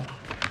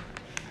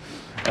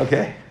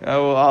 Okay.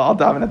 I'll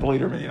dive in at the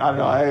leader meeting. I don't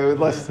know. I would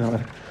listen to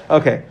it.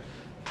 Okay.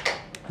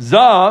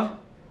 Zav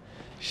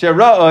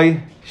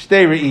shera'oi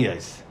shtei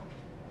re'iyos.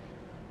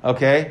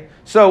 Okay?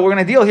 So, we're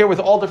going to deal here with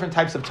all different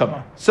types of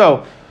tumah.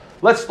 So,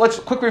 let's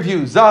quick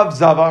review. Zav,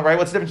 Zava, right?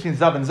 What's the difference between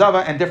Zav and Zava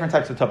and different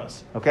types of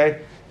tumahs?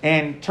 Okay?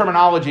 And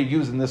terminology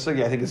used in this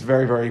sugya, I think, is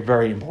very, very,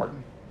 very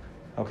important.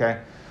 Okay?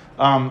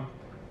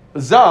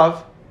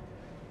 Zav,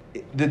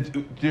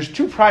 there's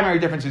two primary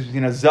differences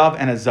between a Zav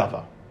and a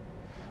Zava.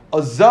 A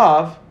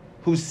Zav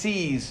who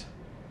sees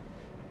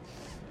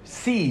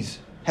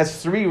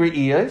has 3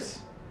 re'iyas.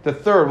 The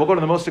third, we'll go to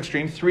the most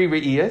extreme, 3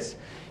 re'iyas.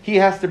 He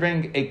has to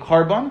bring a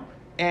Karban,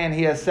 and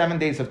he has 7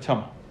 days of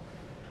tumah.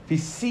 If he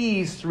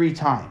sees 3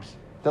 times,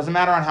 doesn't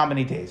matter on how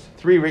many days,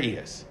 3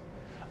 re'iyas.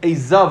 A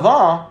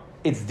zava,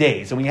 it's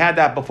days, and we had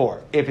that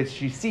before. If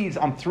she sees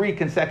on 3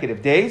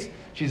 consecutive days,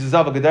 she's a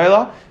zava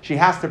gedola. She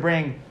has to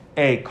bring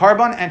a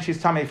carbon, and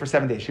she's tamei for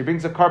 7 days. She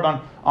brings a carbon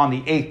on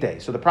the 8th day.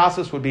 So the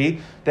process would be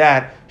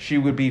that she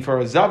would be for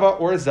a zava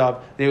or a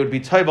zav. They would be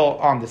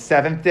toivel on the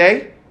 7th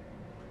day,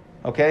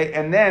 okay,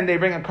 and then they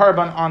bring a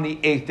carbon on the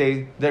 8th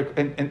day.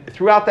 And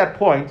throughout that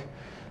point,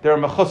 they're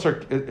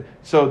mechusar.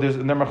 So they're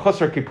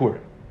mechusar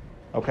kippurim,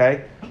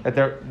 okay. That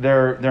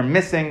they're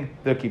missing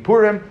the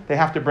kippurim. They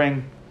have to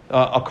bring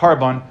a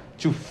carbon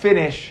to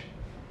finish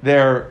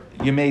their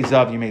yemei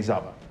zav, yemei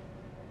zava.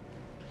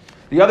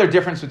 The other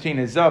difference between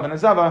a zav and a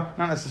zava,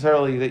 not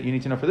necessarily that you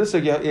need to know for this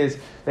sugya, is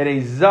that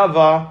a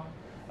zava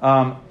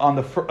on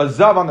the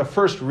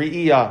first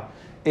re'iyah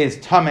is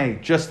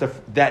tamei just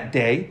that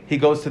day. He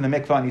goes to the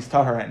mikvah and he's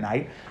tahar at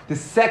night. The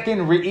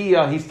second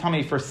re'iyah, he's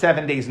tamei for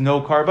 7 days,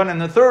 no carbon.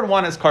 And the third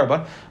one is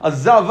carbon. A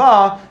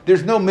zava,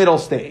 there's no middle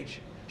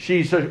stage.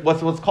 She's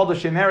what's called a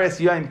shemeres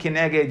yoim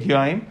kineged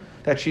yoim,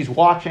 that she's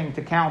watching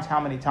to count how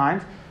many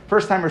times.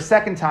 First time or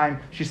second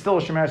time, she's still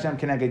a shemeres yoim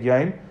kineged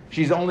yoim.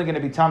 She's only going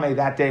to be tamei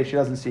that day if she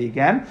doesn't see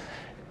again.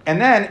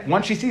 And then,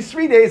 once she sees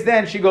 3 days,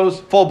 then she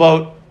goes full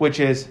boat, which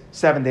is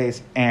 7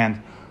 days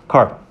and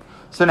carbon.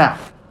 So now,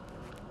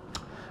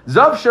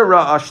 Zav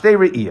Shara Ashtei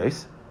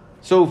Re'iyos.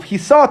 So if he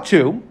saw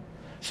 2,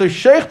 so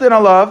Sheikh Din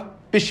Alav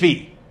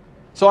Bishvi.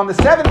 So on the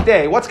 7th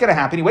day, what's going to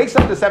happen? He wakes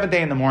up the 7th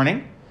day in the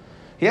morning.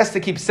 He has to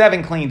keep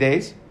 7 clean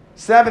days.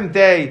 7th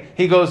day,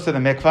 he goes to the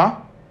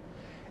mikvah.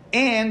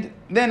 And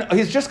then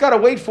he's just got to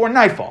wait for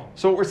nightfall.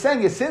 So what we're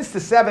saying is, since the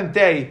 7th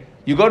day,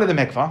 you go to the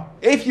mikvah.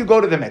 If you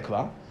go to the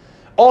mikvah,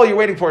 all you're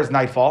waiting for is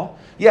nightfall.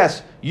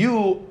 Yes,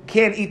 you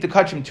can't eat the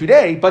kachim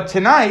today, but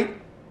tonight,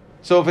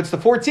 so if it's the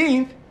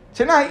 14th,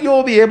 tonight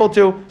you'll be able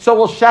to. So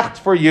we'll shecht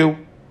for you.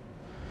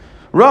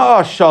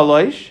 Ra'ah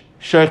shalosh,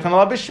 shechen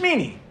ala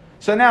b'shmini.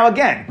 So now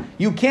again,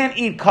 you can't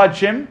eat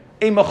kachim.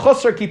 A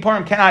mechusar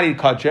kippurim cannot eat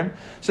kachim.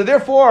 So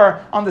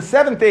therefore, on the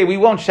 7th day, we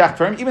won't shecht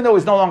for him, even though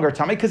he's no longer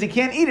tummy, because he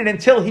can't eat it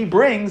until he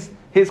brings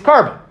his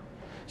carbon.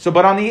 So,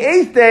 but on the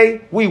 8th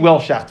day, we will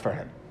shecht for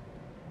him.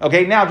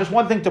 Okay, now just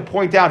one thing to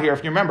point out here,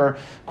 if you remember,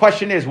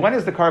 question is, when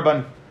is the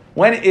carbon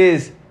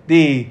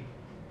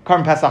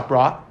Pesach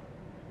brought?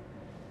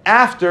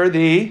 After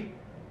the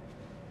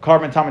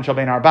carbon Tamid Shel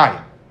Bein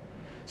Arbayim.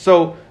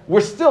 So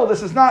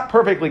this is not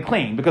perfectly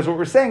clean, because what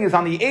we're saying is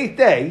on the 8th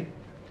day,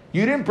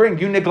 you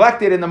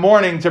neglected in the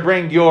morning to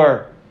bring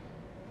your,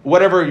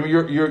 whatever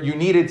you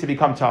needed to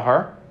become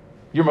tahar,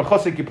 your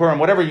mechosek kippurim,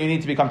 whatever you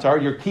need to become tahar,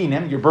 your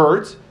kinim, your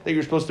birds that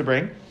you're supposed to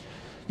bring.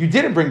 You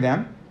didn't bring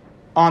them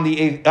on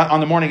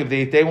the morning of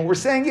the 8th day. What we're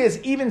saying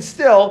is, even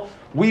still,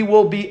 we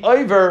will be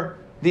over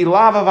the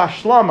lav of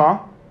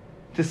Ashlama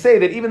to say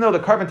that even though the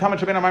carbon Tamid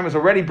Shel Bein Arbayim was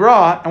already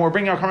brought, and we're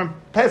bringing our carbon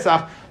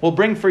Pesach, we'll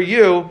bring for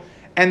you,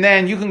 and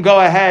then you can go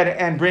ahead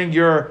and bring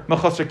your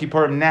mechosar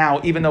kippurim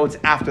now, even though it's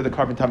after the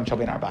carbon Tamid Shel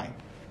Bein Arbayim.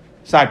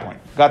 Side point.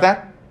 Got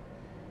that?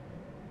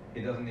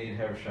 He doesn't need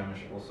Herav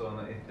Shemesh also on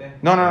the 8th day?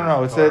 No.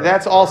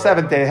 That's all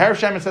 7th day. Herav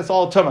Shemesh, that's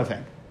all Tumah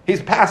thing.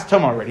 He's past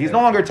Tumah already. He's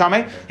no longer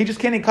Tameh. He just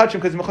can't eat kachim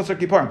because he's mechusar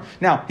kippurim.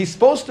 Now, he's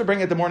supposed to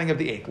bring it the morning of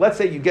the 8th. Let's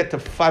say you get to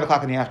 5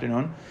 o'clock in the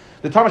afternoon.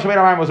 The Tamid Shel Bein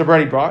Arbayim was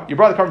already brought. You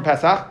brought the carbon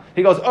Pesach.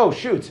 He goes, oh,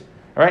 shoot.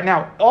 All right,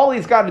 now, all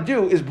he's got to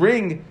do is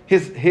bring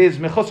his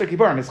mechusar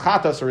kippurim, his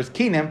chatas or his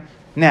kinim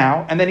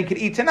now, and then he could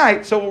eat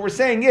tonight. So what we're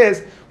saying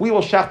is, we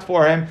will shecht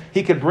for him.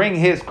 He could bring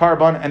his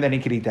carbon, and then he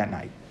could eat that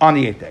night, on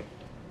the 8th day.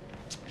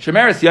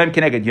 Shemeres Yom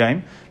Keneged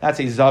Yom. That's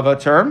a Zava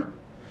term.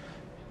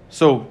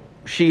 So,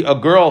 a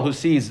girl who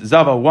sees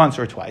Zava once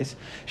or twice,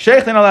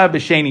 Sheichin ala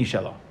b'sheni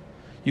shelo.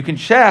 You can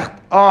shecht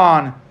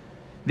on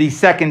the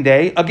 2nd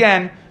day,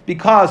 again,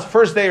 because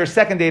 1st day or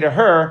 2nd day to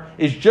her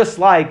is just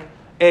like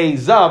a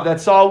Zav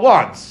that saw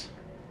once,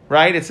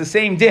 right? It's the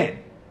same din,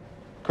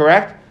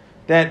 correct?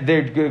 That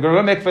they're going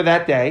to mikvah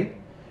that day,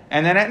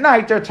 and then at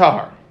night they're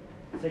tahar.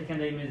 2nd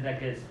day means like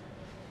this.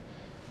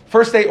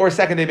 1st day or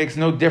 2nd day makes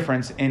no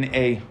difference in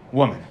a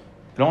woman.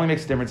 It only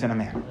makes a difference in a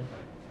man.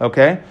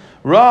 Okay?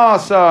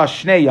 Rasa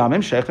shnei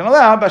yamim sheichin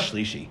aleh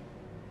b'shlishi.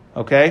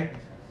 Okay?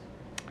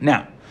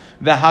 Now,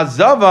 the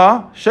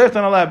hazava sheichin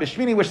aleh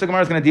b'shmini, which the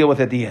Gemara is going to deal with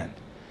at the end.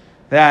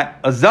 That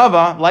a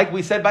zava, like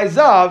we said by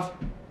zav,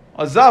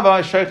 a zava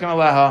is sheichin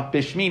aleh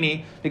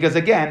b'shmini, because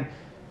again,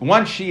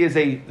 once she is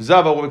a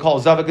zava, what we call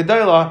zava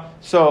gedola,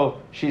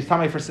 so she's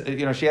tummy for,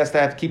 she has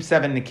to keep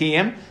 7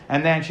 nikiyim,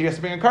 and then she has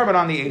to bring a carbon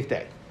on the 8th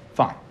day.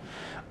 Fine.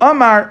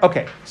 Amar,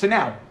 okay, so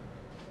now,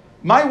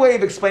 my way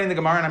of explaining the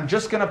Gemara, and I'm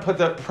just going to put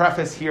the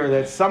preface here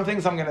that some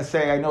things I'm going to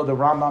say I know the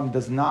Rambam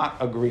does not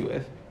agree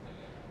with,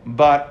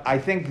 but I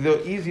think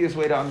the easiest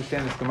way to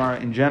understand this Gemara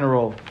in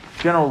general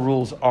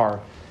rules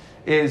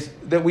is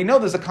that we know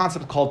there's a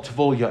concept called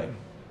Tvul Yom,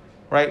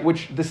 right?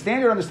 Which the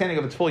standard understanding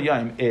of a Tvul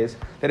Yom is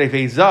that if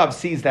a Zav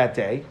sees that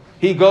day,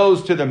 he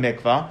goes to the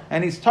mikvah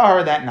and he's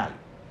tahar that night.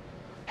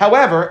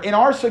 However, in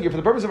our sugya, for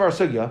the purpose of our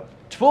sugya,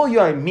 Tvul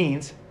Yom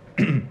means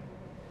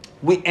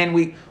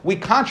we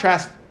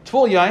contrast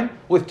Tvul Yom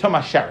with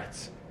Tumah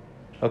Sheretz.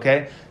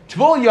 Okay?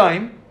 Tvul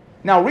Yom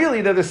Now,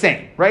 really, they're the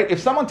same, right? If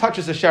someone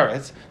touches a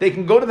sheretz, they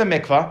can go to the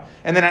mikvah,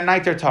 and then at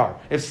night they're tar.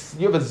 If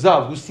you have a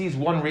zav who sees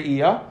one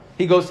re'iyah,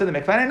 he goes to the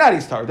mikvah, and at night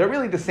he's tar. They're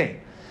really the same.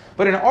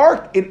 But in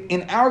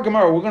our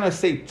Gemara, we're going to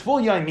say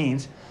tvul yom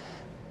means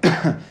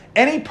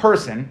any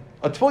person,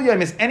 a tvul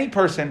yom is any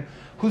person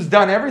who's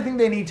done everything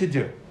they need to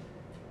do.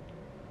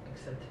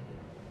 Except today.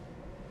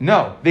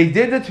 No, they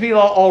did the tefillah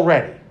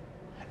already.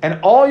 And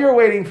all you're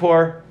waiting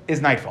for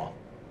is nightfall.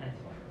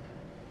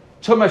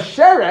 Tuma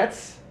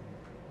sheretz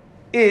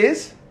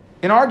is,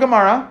 in our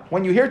Gemara,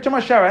 when you hear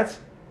Tuma sheretz,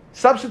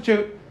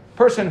 substitute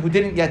person who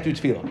didn't yet do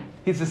tefillah.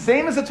 He's the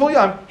same as a tvul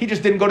yom, he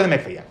just didn't go to the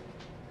mikveh yet.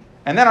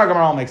 And then our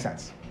Gemara all makes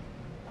sense.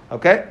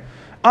 Okay?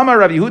 Amar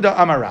Rav Yehuda,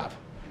 Amar Rav.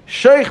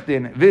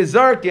 Sheichtin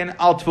v'zarkin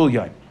al tvul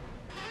yom.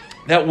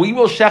 That we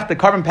will shech the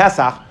carbon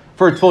pesach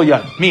for a tvul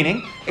yom.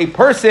 Meaning, a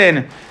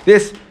person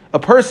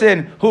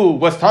who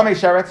was tamei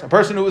sheretz, a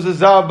person who was a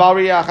zav bal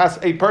riyachas,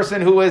 a person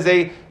who was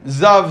a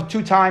zav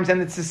 2 times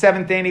and it's the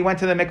 7th day and he went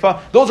to the mikvah.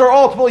 Those are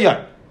all tvul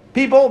yom.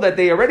 People that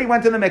they already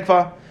went to the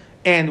mikvah,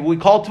 and we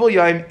call tvul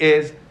yom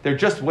is they're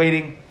just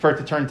waiting for it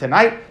to turn to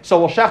night. So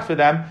we'll shech for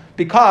them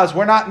because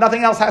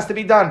nothing else has to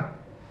be done.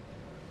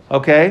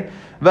 Okay?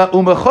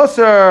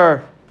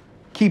 U'mechoser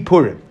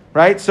kippurim.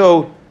 Right?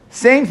 So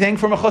same thing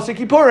for mechoser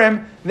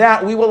kippurim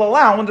that we will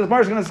allow, when the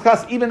Gemara is going to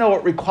discuss, even though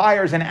it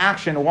requires an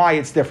action, why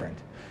it's different.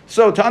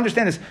 So to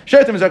understand this,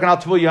 sheretim zaken al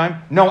tvul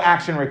yom, no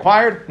action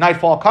required.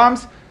 Nightfall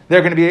comes,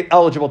 they're going to be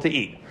eligible to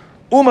eat.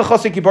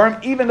 U'mechoser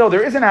kippurim, even though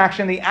there is an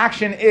action, the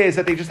action is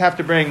that they just have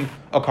to bring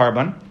a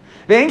carbon.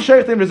 Ve'ein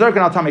sheretim zaken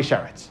al tamei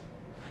sheretz.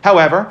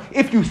 However,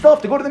 if you still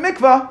have to go to the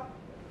mikvah,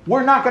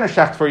 we're not going to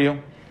shecht for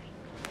you.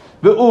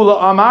 The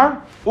Ula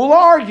Amar, Ula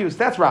argues,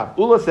 that's Rav.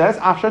 Ula says,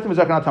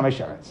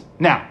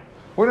 now,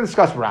 we're going to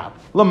discuss Rav.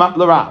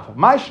 L'Rav,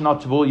 my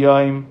shnat tvul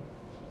yom,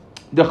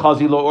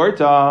 dechazi lo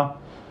orta.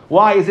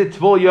 Why is it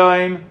tvul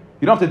yom?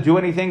 You don't have to do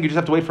anything, you just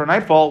have to wait for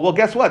nightfall. Well,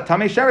 guess what?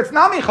 Tamei sheretz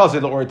nami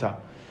chazi lo orta.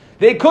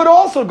 They could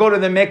also go to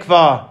the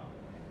mikvah,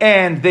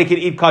 and they could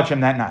eat kachim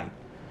that night.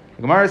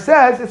 The Gemara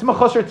says, it's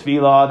mechoser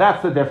tefillah,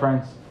 that's the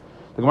difference.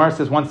 The Gemara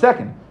says, 1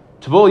 second.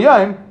 Tvul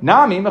yom,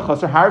 nami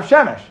mechoser harav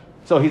shemesh.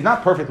 So he's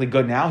not perfectly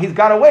good now. He's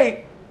got to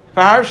wait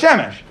for harav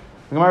shemesh.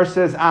 The Gemara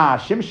says,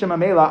 shimshim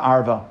amela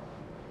arva.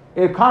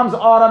 It comes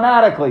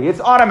automatically.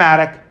 It's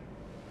automatic.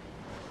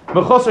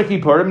 Mechoser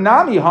kippurim,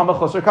 nami ha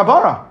mechoser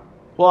kabara.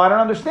 Well, I don't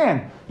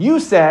understand. You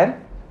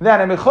said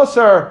that a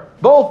mechoser,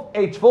 both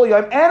a tvul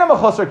yom and a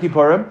mechoser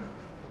kippurim,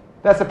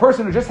 that's a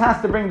person who just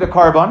has to bring the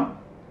carbon.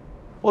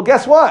 Well,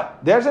 guess what?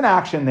 There's an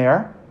action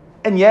there.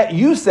 And yet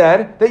you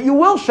said that you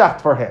will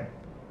shecht for him.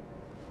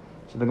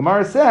 So the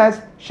Gemara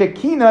says,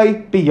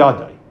 shekinai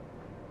biyadai.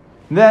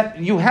 That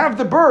you have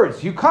the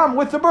birds. You come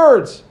with the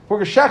birds. We're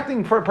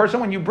shechting for a person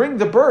when you bring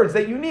the birds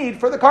that you need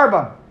for the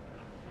carbon.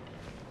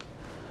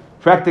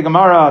 Frak the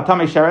Gemara,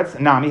 tamei sheretz,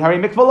 nami hari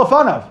mikvah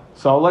lefanav.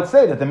 So let's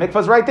say that the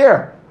mikvah is right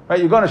there. Right?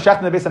 You're going to shech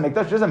in the Beis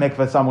HaMikdash. There's a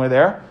mikvah somewhere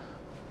there.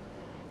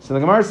 So the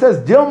Gemara says,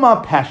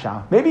 dilma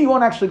pesha. Maybe you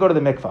won't actually go to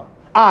the mikvah.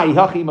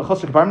 Yihachi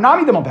mechoser kipparim,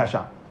 nami dilma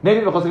pesha.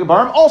 Maybe the mechoser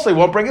kipparim also he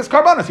won't bring his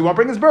karbanos. He won't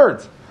bring his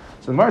birds.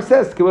 So the Gemara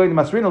says, we're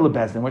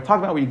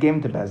talking about what you gave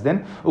him to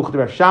Bezdin.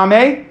 Rav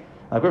Shamei,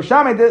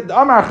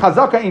 the Amar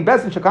Chazaka in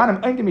Bezdin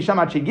Shakanim Eindim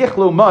Mishamat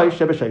Shegichlu Moy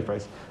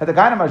Shebeshayfres. At the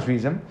kind of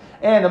Mashrizim,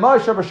 and the Moy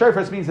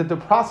Shebeshayfres means that the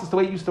process, the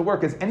way it used to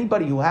work, is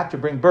anybody who had to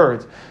bring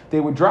birds, they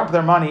would drop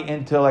their money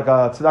into like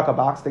a tzedakah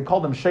box. They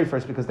called them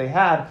shayfres because they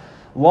had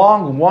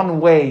long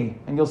one-way,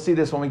 and you'll see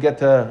this when we get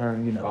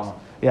to,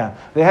 yeah,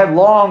 they had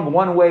long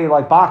one-way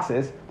like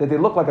boxes that they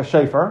look like a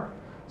shayfer.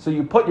 So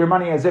you put your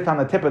money as if on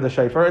the tip of the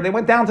shayfer, and they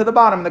went down to the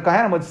bottom, and the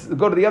Kohanim would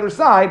go to the other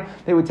side,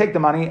 they would take the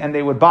money, and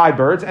they would buy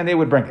birds, and they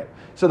would bring it.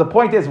 So the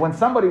point is, when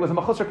somebody was a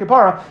mechuser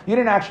kippara, you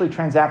didn't actually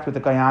transact with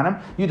the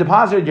Kohanim, you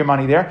deposited your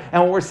money there,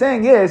 and what we're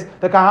saying is,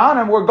 the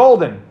Kohanim were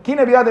golden.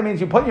 Kina biyada means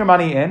you put your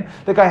money in.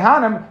 The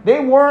Kohanim, they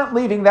weren't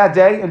leaving that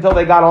day until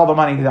they got all the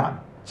money done.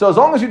 So as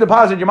long as you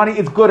deposited your money,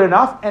 it's good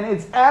enough, and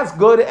it's as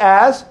good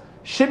as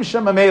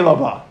shimsham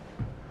amelava.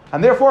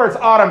 And therefore, it's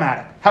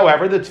automatic.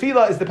 However, the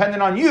tefillah is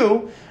dependent on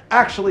you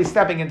actually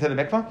stepping into the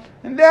mikvah,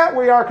 and that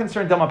we are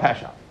concerned Dilma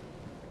Pesha.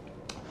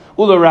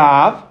 Ula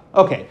Rav.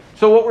 Okay,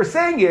 so what we're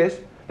saying is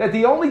that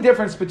the only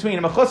difference between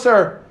a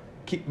mechuser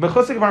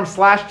kipparim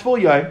 /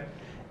 tvul yom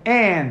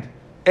and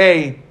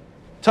a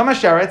Tama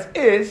Sheretz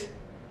is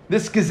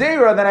this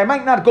gezerah that I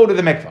might not go to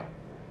the mikvah.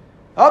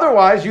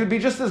 Otherwise, you'd be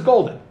just as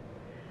golden.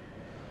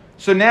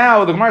 So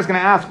now the Gemara is going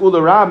to ask Ula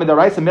Rav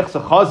midaraisa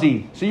michsa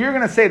chazi. So you're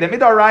going to say that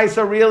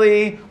midaraisa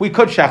really we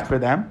could shecht for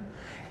them.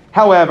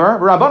 However,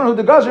 Rabbanu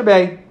the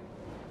Gazar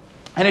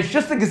and it's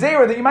just a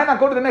gezerah that you might not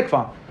go to the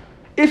mikvah.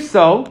 If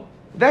so,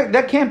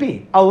 that can't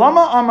be.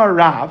 Alama Amar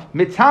Rav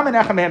mitam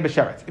enechem mehem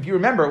b'sheretz. If you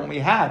remember when we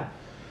had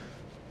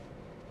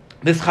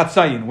this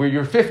chatzayin where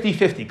you're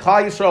 50-50,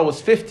 Klal Yisrael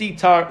was 50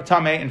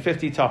 tameh and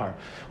 50 tahar.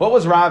 What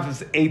was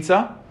Rav's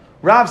eitzah?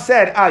 Rav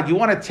said, you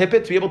want to tip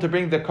it to be able to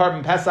bring the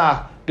carbon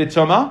pesach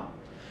b'tumah?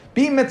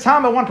 Be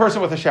mitama one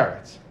person with a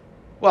sheretz.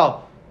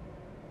 Well,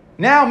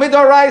 now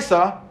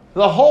midaraisa,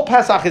 the whole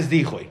pesach is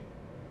dichui.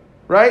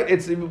 right?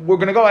 We're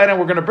going to go ahead and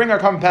we're going to bring our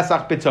Korban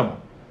Pesach b'tumah.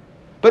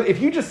 But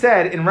if you just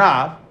said in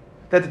Rav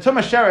that the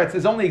Tumah Sheretz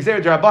is only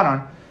Gzeir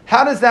D'Rabbanan,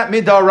 how does that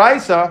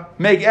Midaraisa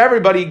make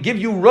everybody give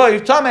you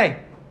Roiv Tameh?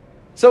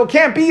 So it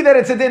can't be that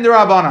it's a Din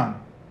D'Rabbanan.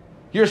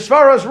 Your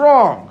Svara is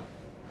wrong.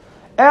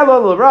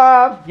 Elo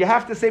Rav, you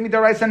have to say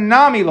Midaraisa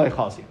Nami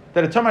Loichasi.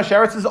 That a Tumah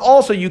Sheretz is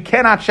also, you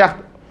cannot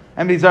shech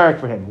and be zarek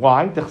for him.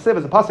 Why? The Chesiv,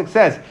 as the Pasuk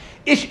says,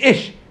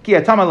 Ish ki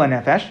atama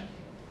lenefesh.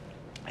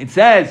 It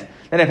says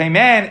that if a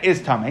man is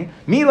tamei,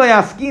 mila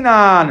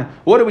yaskinan.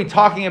 What are we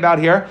talking about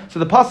here? So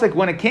the pasuk,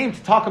 when it came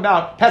to talk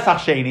about Pesach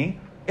Sheni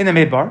in the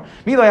Midbar,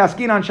 mila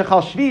yaskinan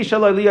shechal shvi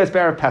shelo liyos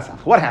be'erev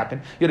Pesach. What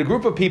happened? You had a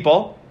group of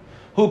people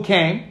who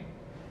came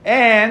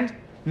and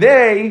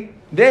they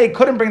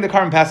couldn't bring the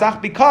Korban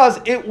Pesach because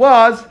it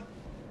was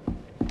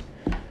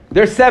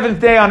their 7th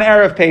day on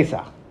erev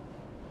Pesach.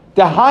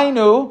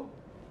 Dahainu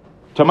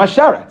Tumah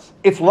Sheretz.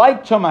 It's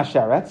like Tumah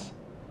Sheretz.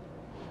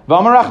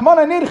 And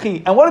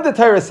what did the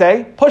Torah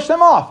say? Push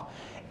them off.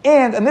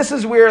 And this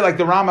is where, like,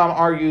 the Rambam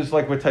argues,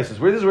 like with Taisus.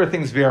 This is where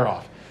things veer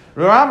off.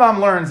 The Rambam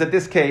learns that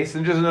this case,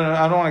 and just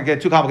I don't want to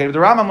get too complicated, but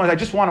the Rambam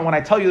learns, when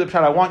I tell you the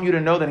pshat, I want you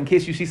to know that in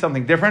case you see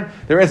something different,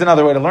 there is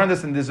another way to learn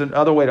this, and there's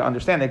another way to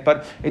understand it.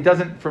 But it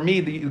doesn't, for me,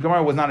 the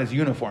Gemara was not as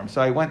uniform.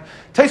 So I went,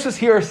 Taisus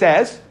here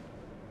says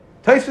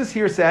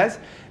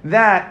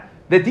that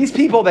these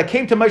people that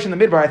came to Moshe in the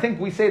Midbar, I think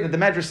we say that the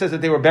Medrash says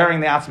that they were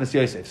burying the Atzmas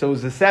Yosef. So it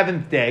was the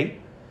 7th day.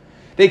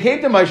 They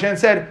came to Moshe and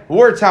said,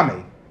 we're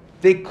tummy.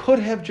 They could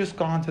have just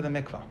gone to the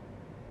mikvah.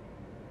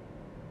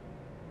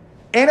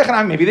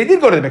 Maybe they did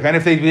go to the mikvah. And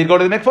if they did go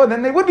to the mikvah,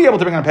 then they would be able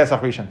to bring on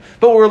Pesach Rishon.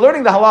 But we're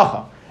learning the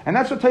halacha. And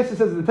that's what Taisus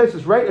says. The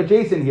Taisus right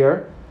adjacent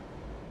here.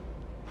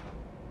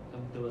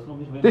 There was no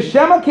mikvah. The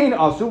Shema Kain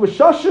Asu was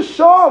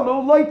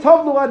Shashashalu Loi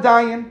Tavlu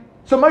Adayin.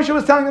 So Moshe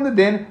was telling them the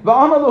din,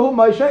 Va'amar lahu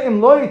Moshe im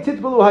Loi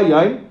Titbelu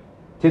Hayayim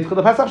Titchel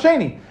the Pesach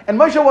Sheni. And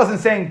Moshe wasn't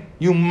saying,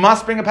 you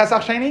must bring a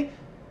Pesach Sheni.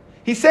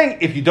 He's saying,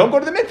 if you don't go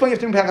to the mikvah, you have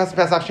to bring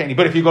Pesach Sheni.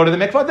 But if you go to the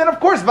mikvah, then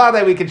of course,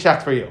 Vadai, we can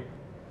check for you.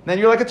 Then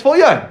you're like a Tful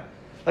Yom.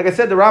 Like I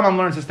said, the Rambam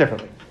learns this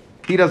differently.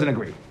 He doesn't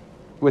agree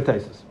with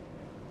Taisus.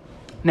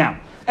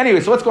 Now, anyway,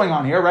 so what's going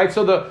on here, right?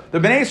 So the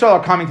Bnei Yisrael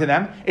are coming to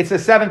them. It's the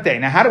 7th day.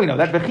 Now, how do we know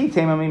that?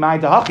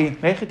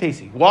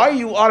 Why are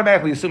you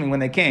automatically assuming when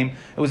they came,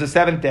 it was the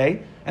 7th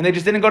day, and they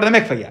just didn't go to the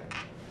mikvah yet?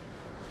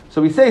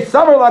 So we say,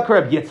 Savar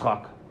Lakreb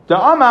Yitzchak.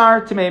 Da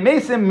Amar Tmei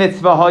Mesim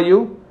Mitzvah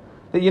Hayu.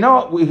 That, you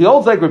know, he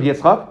holds like Rabbi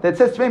Yitzchak, that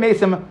says Tmei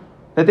Mesim,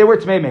 that they were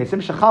Tmei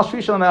Mesim, Shechal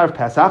Shvi Shel Erev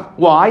Pesach.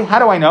 Why? How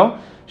do I know?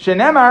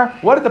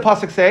 Shenemar, what did the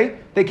pasuk say?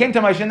 They came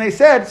to Moshe and they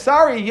said,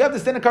 sorry, you have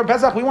this din of Korban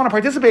Pesach, we want to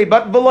participate,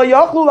 but v'lo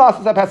yachlu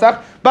la'asos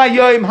Pesach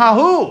b'yom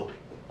hahu.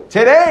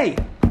 Today.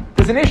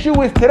 There's an issue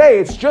with today.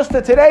 It's just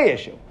a today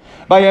issue.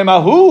 B'yom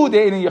hahu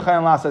de'einu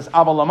yichayin la'asos,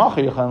 aval la'macha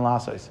yichayin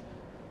la'asos.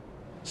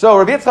 So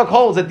Rabbi Yitzchak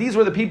holds that these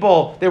were the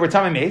people, they were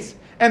Tamei Meis,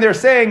 and they're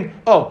saying,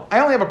 oh, I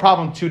only have a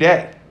problem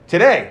today.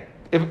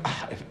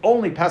 If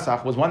only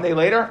Pesach was one day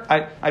later,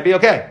 I'd be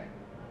okay.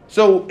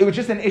 So it was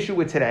just an issue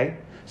with today.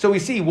 So we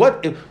see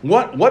what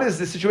is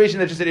the situation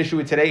that's just an issue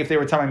with today if they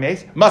were Tamei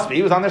Meis? Must be.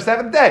 It was on their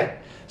 7th day.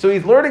 So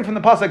he's learning from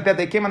the pasuk that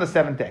they came on the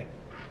 7th day.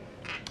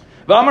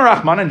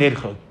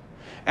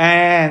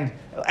 And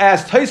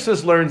as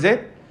Tosfos learns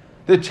it,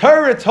 the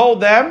Torah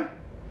told them,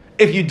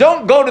 if you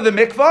don't go to the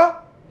mikvah,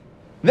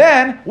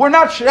 then we're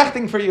not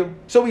shechting for you.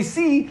 So we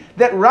see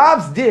that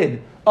Rav's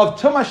din of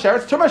Tumah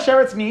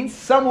Sheretz means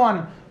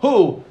someone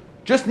who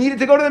just needed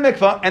to go to the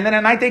mikvah and then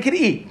at night they could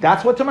eat.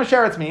 That's what Tumah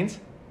Sheretz means.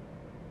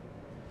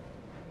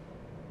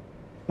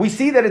 We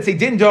see that it's a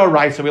din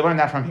d'oraisa, so we learn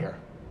that from here.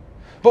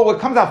 But what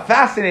comes out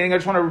fascinating, I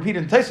just want to repeat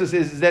in Tosfos,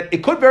 is that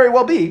it could very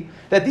well be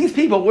that these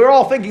people, we're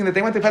all thinking that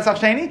they went to Pesach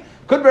Sheni,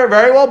 could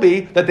very well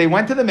be that they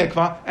went to the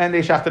mikvah and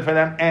they shafted for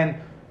them, and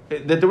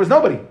that there was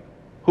nobody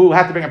who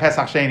had to bring a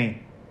Pesach Sheni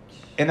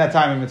in that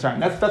time in Mitzrayim.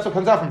 That's what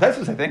comes out from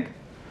Tosfos, I think.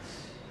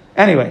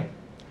 Anyway,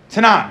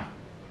 Tanan.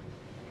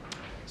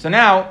 So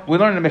now we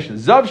learn in the Mishnah,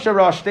 Zav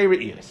Shara Shtei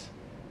Re'iyos.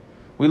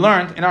 We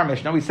learned in our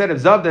Mishnah, we said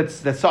if Zav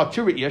that saw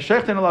 2 Re'iyos,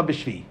 Shechten Alav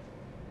B'Shvi.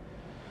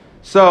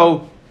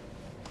 So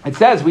it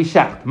says we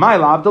shecht. My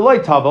love,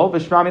 deloy tavel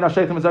v'shmami na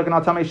sheitim v'zarkin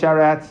al tamei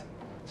sheretz.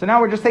 So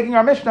now we're just taking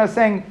our Mishnah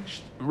saying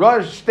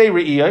Rosh Shtei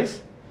Re'iyos.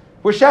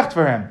 We're shecht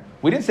for him.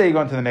 We didn't say you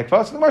go into the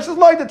mikvah. So the Gemara says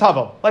loy the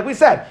tavel. Like we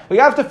said, we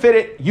have to fit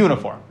it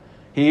uniform.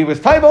 He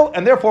was tavel,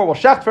 and therefore we'll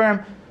shecht for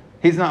him.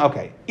 He's not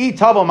okay. E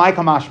tavel my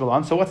kamash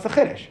malon. So what's the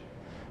chiddush?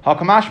 Ha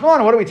kamash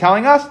malon. What are we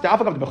telling us? The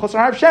afagav the bechusar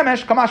harv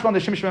shemesh kamash malon the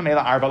shimish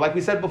meila arba. Like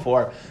we said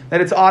before,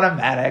 that it's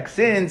automatic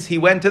since he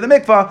went to the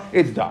mikvah.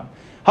 It's done.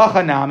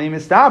 Hachanami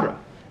mistabra.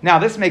 Now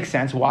this makes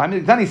sense. Why? What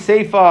did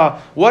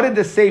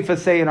the Seifa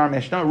say in our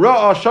Mishnah?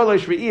 Ra'ah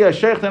shalosh re'iyah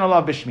sheichten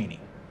alav b'shmini.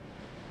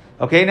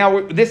 Okay, now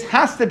this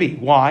has to be.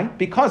 Why?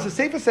 Because the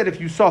Seifa said if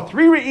you saw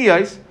 3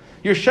 re'iyahs,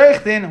 you're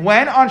sheichten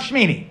when? On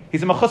Shmini.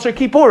 He's a mechusar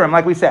kippurim,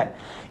 like we said.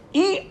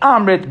 I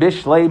amrit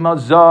bishlei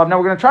mazav. Now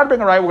we're going to try to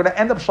bring a raya. We're going to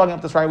end up slugging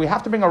up this raya. We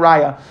have to bring a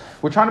raya.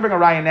 We're trying to bring a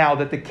raya now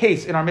that the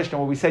case in our Mishnah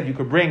where we said you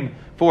could bring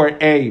for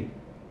a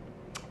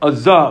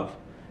zav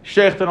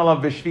sheichten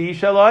alav b'shvi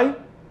shalai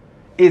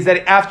is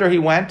that after he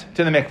went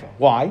to the mikvah.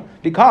 Why?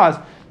 Because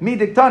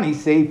midiktani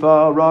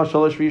seifa rosh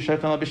shalosh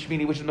v'yishaychen ala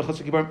b'shvini, which is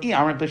mechusar kippurim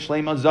i'arim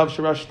b'shleima zav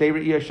sharash shtei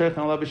re'iyashaychen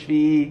ala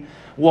b'shvi.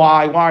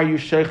 Why? Why are you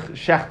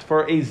shecht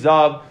for a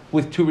zav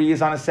with 2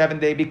 re'iyas on a 7th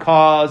day?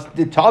 Because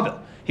the tavil,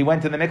 he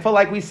went to the mikvah,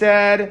 like we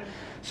said.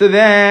 So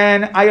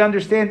then I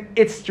understand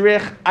it's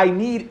strich. I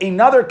need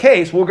another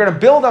case. We're going to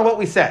build on what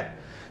we said.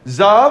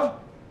 Zav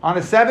on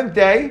the 7th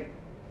day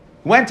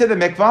went to the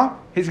mikvah.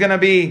 He's going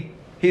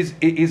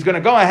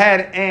to go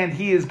ahead and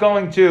we're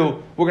going to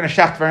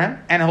shecht for him,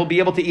 and he'll be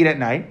able to eat at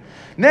night.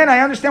 And then I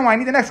understand why I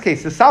need the next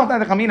case. The south and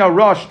the chamina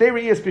rosh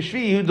is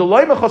b'shvi who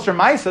deloy mechusar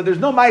ma'isa. There's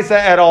no ma'isa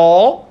at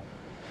all.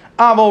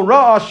 Avol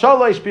rosh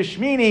shalosh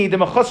b'shmini the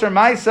mechusar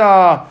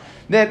ma'isa.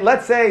 That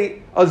let's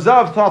say a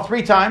zav thought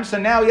 3 times, so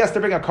now he has to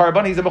bring a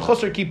carbon. He's a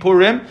mechusar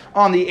kippurim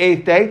on the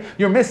 8th day.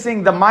 You're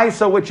missing the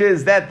maisa, which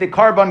is that the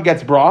carbon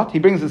gets brought. He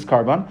brings his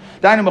carbon.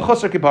 Dainu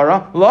mechusar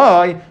kippara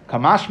loy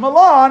kamash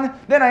malon.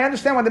 Then I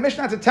understand why the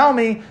Mishnah had to tell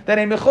me that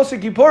a mechusar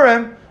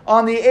kippurim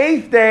on the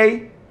 8th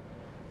day,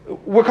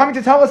 we're coming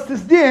to tell us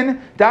this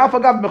din.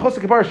 Da'afagav mechusar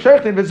kippara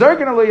sheichtin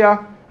v'zergin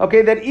aliyah.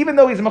 Okay, that even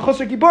though he's a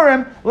mechusar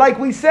kippurim, like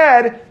we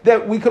said,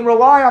 that we can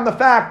rely on the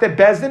fact that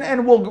bezdin,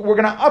 and we're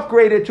going to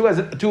upgrade it to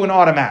an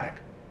automatic.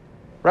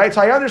 Right?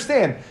 So I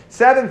understand.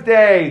 7th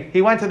day,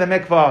 he went to the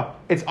mikvah,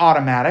 it's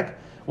automatic.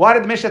 Why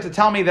did the Mishnah have to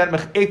tell me that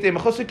 8th day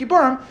mechusar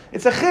kippurim?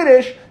 It's a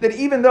chiddush that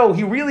even though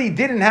he really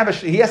didn't have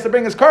he has to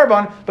bring his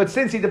carbon, but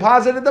since he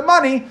deposited the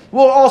money,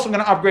 we're also going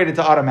to upgrade it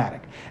to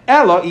automatic.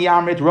 Ela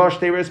iyamrit rosh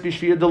teres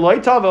b'shvir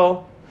deloy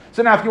tavel.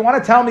 So now if you want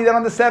to tell me that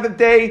on the 7th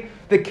day,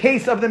 the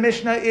case of the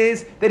Mishnah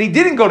is that he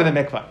didn't go to the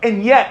mikvah,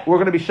 and yet we're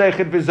going to be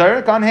sheichet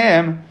v'zarek on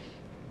him,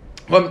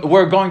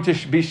 we're going to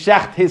be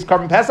shecht his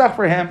carbon pesach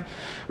for him.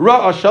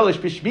 What's the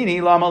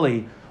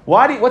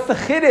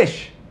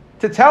chiddush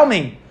to tell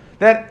me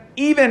that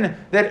even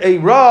that a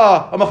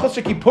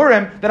mechusar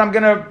kippurim, that I'm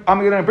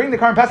gonna bring the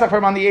carbon pesach for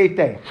him on the 8th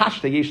day?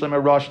 Hashta yeshlem a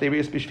rosh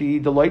deirius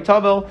b'shvi deloy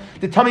tavel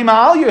the tami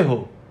ma'al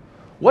yehu.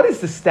 What is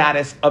the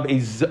status of a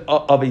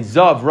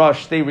zav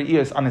rosh shtei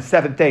re'iyos on the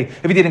 7th day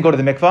if he didn't go to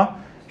the mikvah?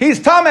 He's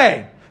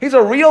tameh. He's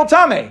a real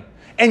tameh.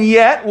 And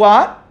yet,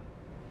 what?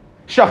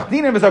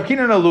 Shachdinim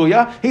v'zarkinim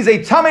aluya. He's a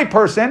tameh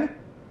person,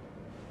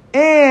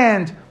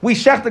 and we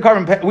shech the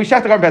carbon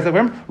pesach for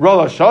him.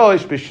 Rola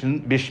sholish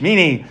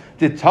bishmini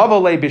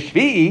ditavole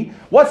bishvi'i.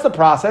 What's the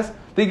process?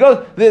 He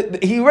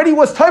already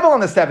was table on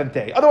the 7th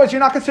day. Otherwise,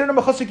 you're not considered a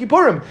mechusar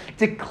kippurim.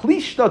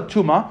 Deklishta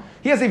tuma.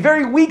 He has a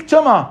very weak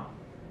tuma.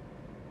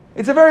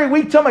 It's a very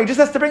weak tumah. He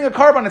just has to bring a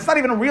carbon. It's not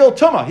even a real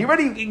tumah. He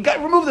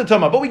removed the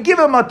tumah, but we give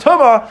him a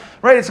tumah,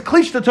 right? It's a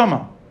klishta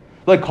tumah.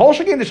 Like kol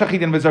shegin the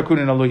shachidin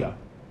v'zarkunin aluya.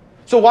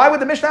 So why would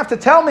the Mishnah have to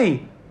tell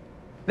me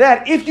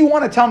that if you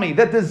want to tell me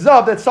that the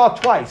zav that saw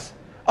twice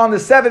on the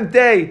 7th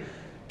day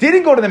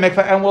didn't go to the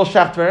mikveh and we'll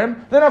shacht for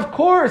him, then of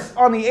course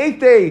on the 8th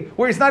day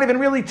where he's not even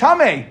really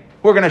tameh,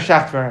 we're going to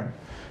shacht for him.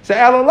 So it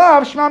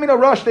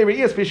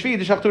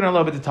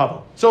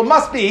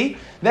must be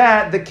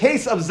that the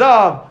case of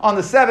zav on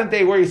the 7th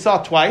day where he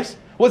saw twice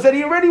was that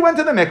he already went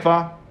to the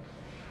mikvah,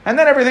 and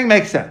then everything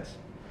makes sense.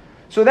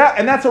 So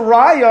that's a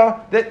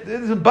raya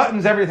that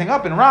buttons everything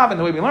up in Rav, and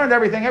the way we learned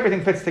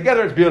everything fits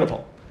together. It's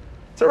beautiful.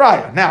 It's a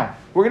raya. Now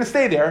we're going to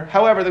stay there.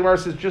 However, the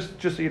verse is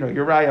just so you know,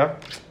 your raya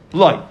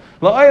loy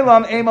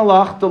la'olam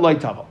emalach deloy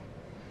tavo.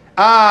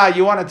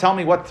 You want to tell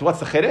me what's the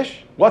chiddush?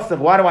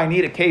 Why do I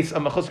need a case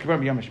of mechusar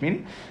kippurim b'yom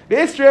hashmini?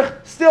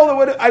 B'isrich, still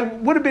I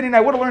would have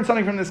learned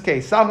something from this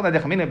case. Now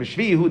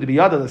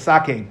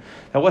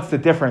what's the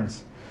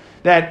difference?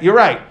 That you're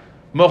right.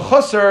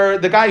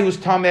 Mechusar, the guy who's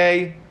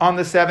tameh on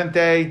the 7th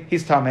day,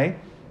 he's tameh,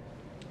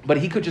 but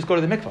he could just go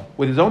to the mikvah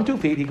with his own 2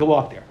 feet. He could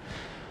walk there.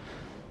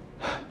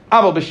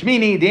 Aval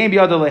b'shmini de'en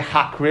b'yada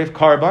lehakriv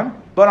carbon,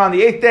 but on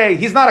the 8th day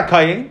he's not a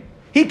kayin.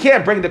 He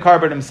can't bring the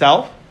carbon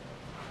himself.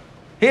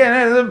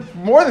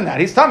 More than that,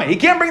 he's tameh. He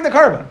can't bring the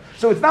carbon.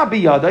 So it's not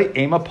biyadai,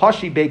 ema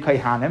pashi be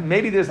kaihanim.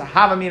 Maybe there's a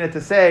havamina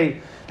to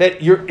say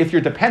that if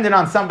you're dependent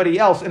on somebody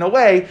else in a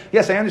way,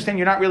 yes, I understand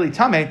you're not really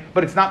tameh,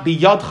 but it's not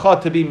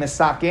biyadcha to be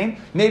misakin.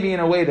 Maybe in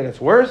a way that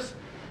it's worse.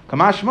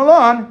 Kamash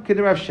malon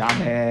k'der Rav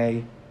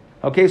Shammai.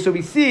 Okay, so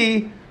we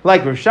see,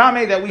 like Rav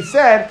Shammai, that we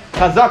said,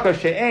 chazaka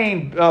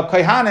she'ein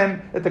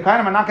kaihanim, that the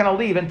kaihanim are not going to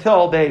leave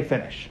until they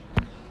finish.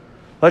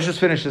 Let's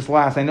just finish this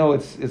last. I know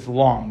it's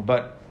long,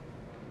 but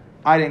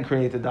I didn't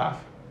create the daf.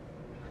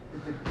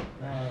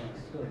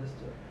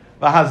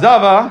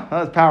 V'hazava,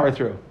 let's power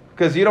through,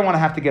 because you don't want to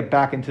have to get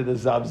back into the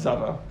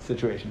zav-zava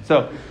situation.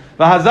 So,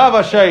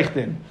 v'hazava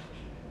sheichtin.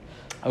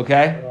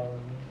 Okay?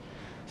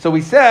 So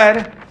we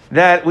said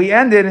that we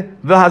ended,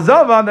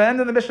 v'hazava, the end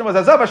of the Mishnah was,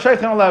 hazava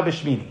sheichtin ala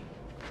b'shmini.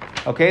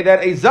 Okay,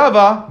 that a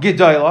zava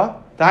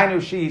gedola,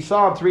 dahainu, she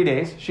saw him 3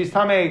 days, she's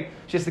tamei,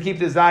 she has to keep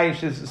the zayim,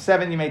 she's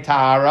 7 yimei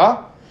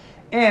tahara,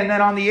 and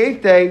then on the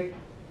 8th day,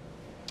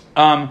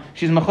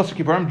 she's a mechusar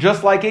kippurim,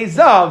 just like a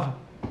zav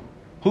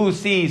who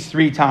sees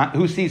 3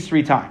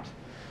 times.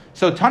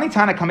 So Tani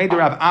Tana Kamed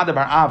Rav Ada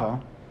Bar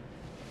Ava,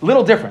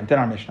 little different than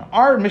our Mishnah.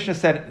 Our Mishnah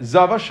said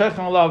Zava Sheichan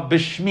Alav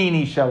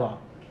B'Shmini Shelah,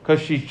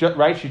 because she's just a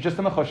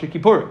mechusar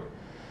kippurim.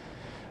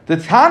 The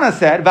Tana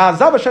said,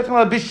 "Va'azava shetim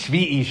la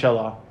b'shvi'i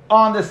shala,"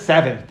 on the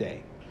seventh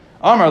day.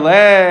 Amar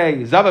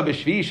le zava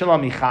b'shvi'i shala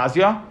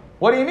michazia.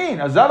 What do you mean?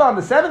 A zava on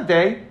the seventh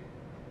day?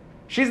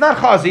 She's not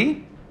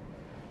chazi.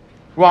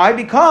 Why?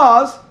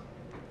 Because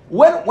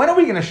when are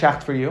we going to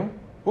shecht for you?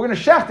 We're going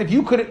to shecht if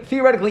you could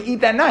theoretically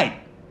eat that night.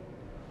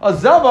 A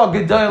zava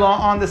gedayla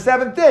on the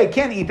seventh day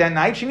can't eat that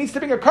night. She needs to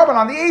bring a carbon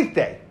on the eighth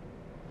day.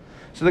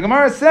 So the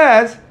Gemara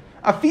says,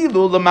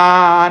 "Afilu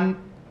leman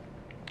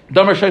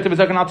damer shayta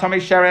v'zakan al tamei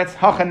sheretz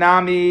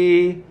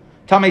hachanami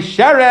tamei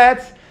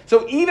sheretz."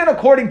 So even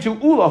according to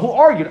Ula, who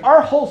argued,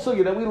 our whole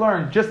sugya that we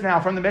learned just now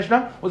from the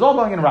Mishnah was all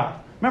going in Rav.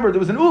 Remember, there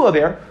was an Ula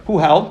there who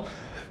held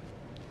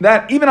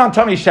that even on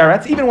tamei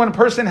sheretz, even when a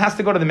person has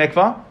to go to the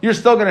mikvah, you're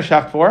still going to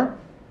shecht for.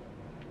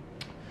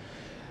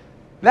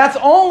 That's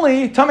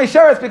only tamei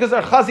sheretz because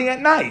they're chazi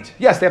at night.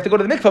 Yes, they have to go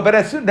to the mikvah,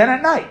 but then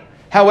at night.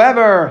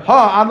 However,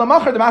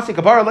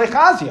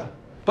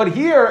 but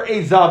here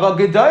a zava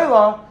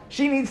gedayla,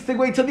 she needs to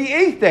wait till the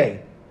eighth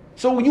day.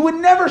 So you would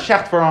never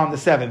shecht for her on the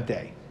seventh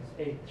day.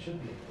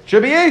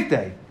 Should be eighth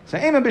day. So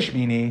Eimah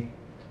b'shmini.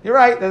 You're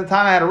right. At the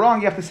time I had it wrong.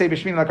 You have to say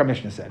b'shmini like our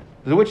Mishnah said.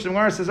 To which the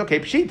Gemara says, okay,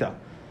 pshita.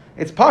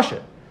 It's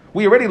pasha.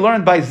 We already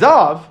learned by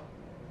zav,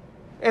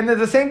 and there's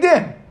the same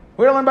din.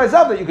 We already learned by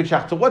zav that you could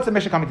shecht. So what's the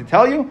Mishnah coming to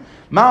tell you?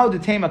 Ma'u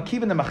d'tema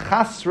kiven the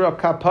machasra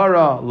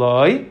kapara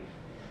loy.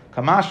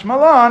 Kamash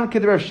malan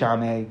kidrev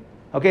shamei.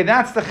 Okay,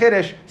 that's the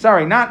chiddush.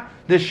 Sorry, not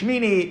the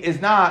shmini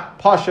is not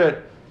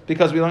pashat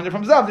because we learned it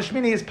from zav. The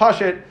shmini is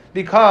pashat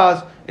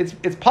because it's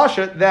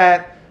pashat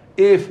that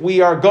if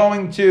we are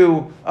going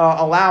to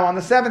allow on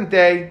the seventh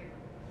day,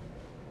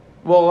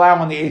 we'll allow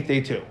on the eighth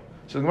day too.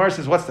 So the Gemara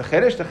says, what's the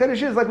chiddush? The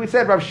chiddush is, like we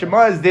said, Rav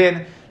Shema's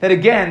din, that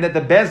again, that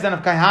the Bezdin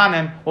of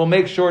Kaihanim will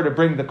make sure to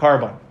bring the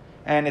carbon.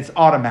 And it's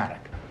automatic.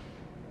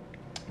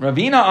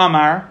 Ravina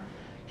Amar,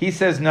 he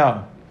says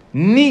no.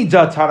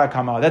 Nida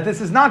Tarakama, that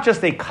this is not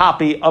just a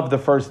copy of the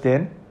first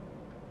din.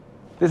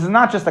 This is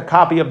not just a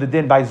copy of the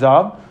din by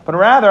Zav, but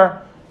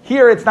rather,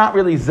 here it's not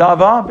really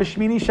Zava,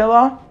 Bishmini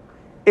Shelah,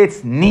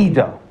 it's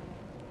Nida.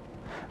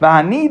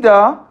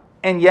 Vahanida,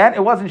 and yet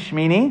it wasn't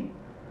Shmini.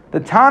 The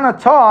Tana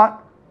taught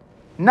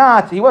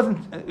not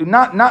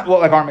well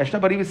like our Mishnah,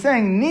 but he was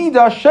saying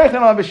Nida Sheikhan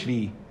al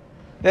Bishvi.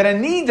 That a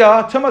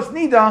Nida, Tumas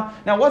Nida,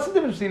 now what's the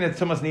difference between a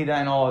Tumas Nida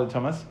and all other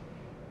Tumas?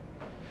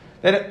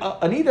 That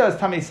a Nida is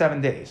Tamei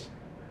 7 days,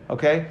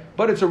 okay?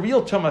 But it's a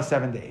real Tumah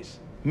 7 days,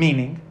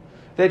 meaning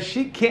that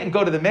she can't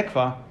go to the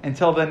mikvah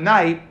until the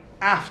night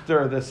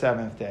after the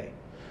seventh day.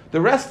 The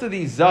rest of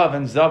these Zav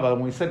and Zava,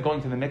 when we said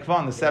going to the mikvah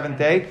on the seventh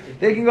day,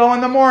 they can go in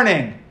the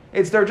morning.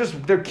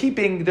 They're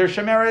keeping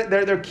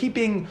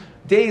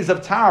days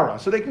of Tara,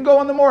 so they can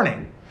go in the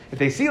morning. If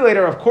they see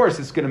later, of course,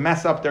 it's going to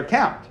mess up their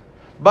count.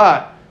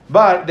 But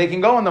they can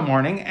go in the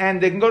morning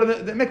and they can go to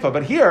the mikvah.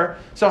 But here,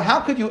 so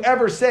how could you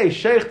ever say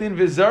Sheikhtin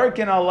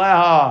v'zarkin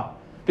aleha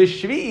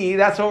b'shvi'i?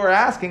 That's what we're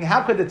asking.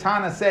 How could the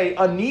Tana say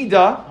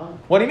Anida?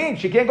 What do you mean?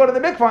 She can't go to the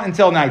mikvah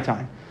until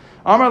nighttime.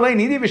 Amar le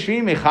nidi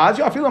v'shvi'i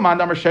mechazio afilu man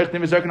amar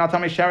Sheikhtin v'zarkin al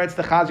tamei sheretz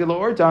techazio lo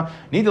urta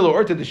nida lo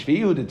urta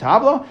d'shvi'i hu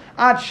d'tablo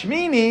ad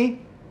shmini,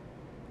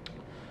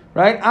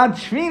 right? Ad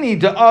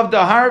shmini of the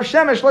harav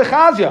shemesh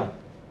lechazio.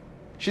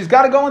 She's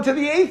got to go into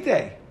the eighth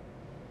day.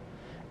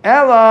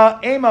 Ella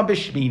ema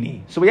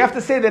bishmini. So we have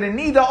to say that a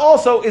nida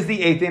also is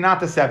the eighth day, not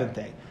the seventh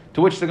day.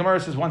 To which the Gemara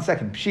says, 1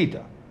 second,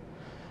 pshita.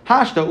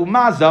 Hashta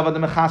umazava the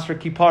mechasra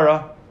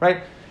kipara.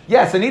 Right?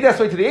 Yes, a nida has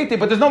to wait to the eighth day,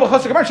 but there's no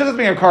mechasra kipara. She doesn't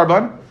bring a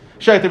carbon.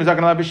 Shaitim is not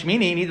going to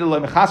bishmini. Nida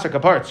le mechasra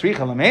kipara.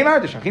 Tzricha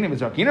lememar. The shachinim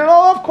is zarkina.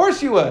 No, of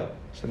course you would.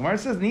 So the Gemara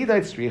says, nida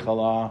it's tzricha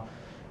la.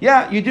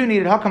 Yeah, you do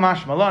need it.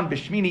 Hakamash malan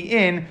bishmini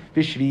in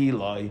bishvi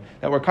loy.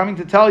 That we're coming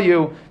to tell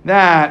you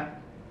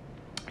that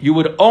you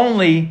would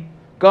only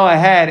go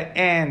ahead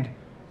and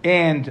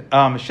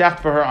shecht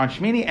for her on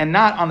Shmini and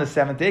not on the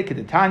seventh day.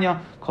 Kedetanya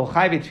kol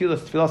chayve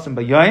tfilasim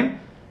b'yoyim,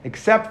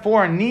 except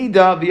for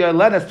nida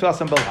v'yoledes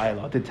tfilasim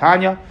b'layla.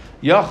 Detanya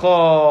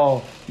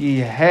yachol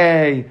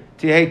yihei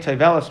tihei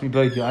tevelas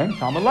mi'b'yoyim.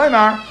 Talmud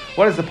Leimar.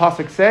 What does the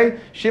pasuk say?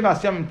 Shiva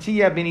asyamim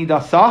tiyeh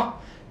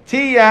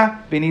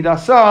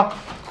b'nidasa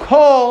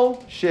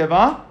kol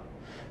shiva.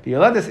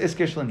 Yoledes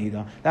iskish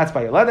lanida. That's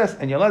by Yoledes,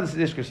 and Yoledes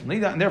is iskish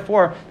lanida, and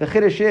therefore the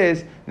chiddush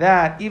is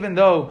that even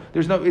though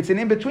it's an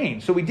in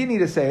between. So we did need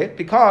to say it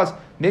because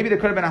maybe there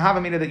could have been a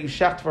havamina that you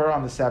shecht for her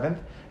on the seventh,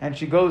 and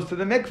she goes to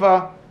the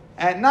mikvah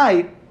at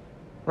night,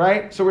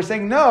 right? So we're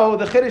saying no.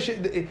 The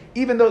chiddush,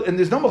 even though and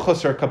there's no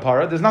mechusar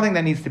kapara, there's nothing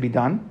that needs to be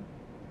done.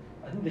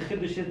 I think the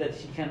chiddush is that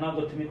she cannot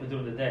go to mikvah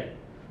during the day.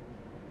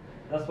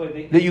 That's why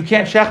that you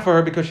can't shecht for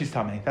her because she's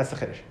tamei. That's the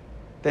chiddush.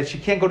 That she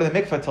can't go to the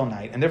mikvah till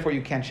night, and therefore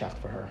you can't shecht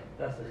for her.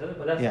 That's the chiddush,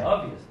 but that's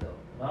obvious though,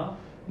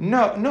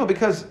 no? No,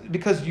 because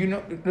you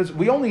know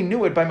we only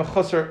knew it by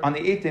mechusar on the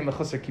eighth day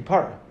mechusar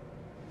kipara,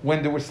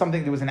 when there was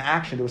an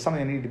action, there was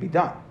something that needed to be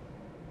done.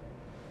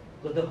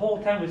 Because the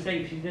whole time we're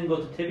saying if she didn't go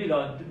to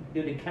Tevilah,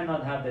 they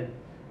cannot have the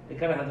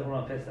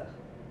Korban Pesach.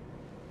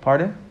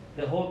 Pardon?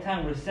 The whole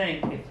time we're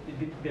saying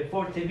if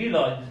before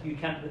Tevilah you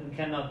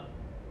cannot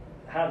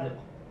have the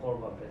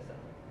Korban Pesach.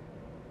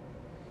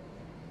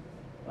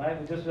 Right?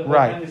 We just the whole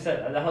Right. time we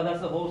said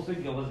that's the whole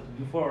sugya was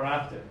before or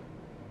after.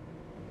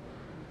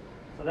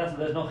 So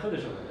there's no chiddush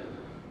over there.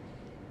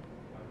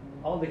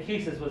 All the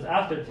cases was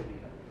after Tibia.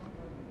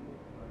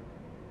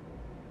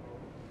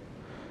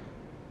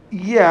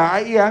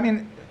 Yeah, I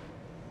mean,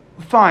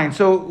 fine.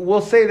 So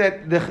we'll say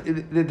that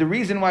the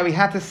reason why we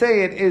had to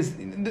say it is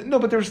no,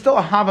 but there's still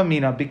a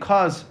havamina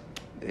because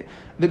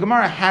the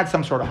Gemara had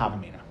some sort of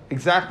havamina.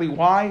 Exactly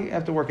why, you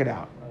have to work it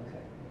out. Okay.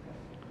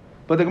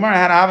 But the Gemara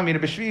had a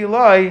havamina b'shvi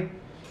eloi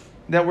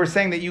that we're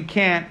saying that you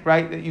can't,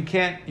 right? That you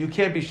can't be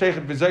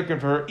sheikhet v'zaykin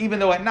for her, even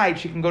though at night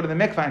she can go to the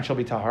mikvah and she'll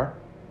be tahar.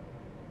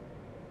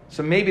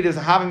 So maybe there's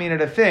a havamina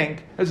to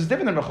think this is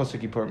different than Mechusar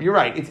Kippurim. You're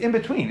right; it's in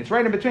between. It's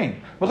right in between.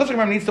 Mechusar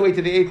Kippurim needs to wait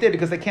to the 8th day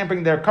because they can't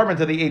bring their carbon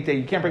to the 8th day.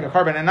 You can't bring a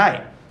carbon at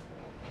night.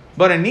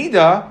 But a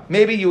nida,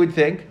 maybe you would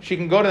think she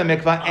can go to the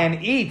mikvah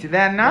and eat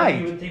that night.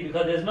 You would think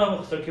because there's no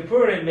Mechusar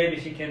Kippurim, maybe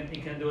you can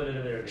do it a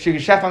little bit. She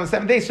can shaft on the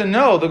 7th day. So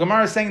no, the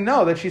Gemara is saying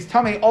no, that she's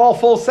tummy all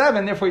full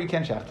 7, therefore you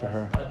can't shaft for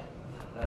her. Okay.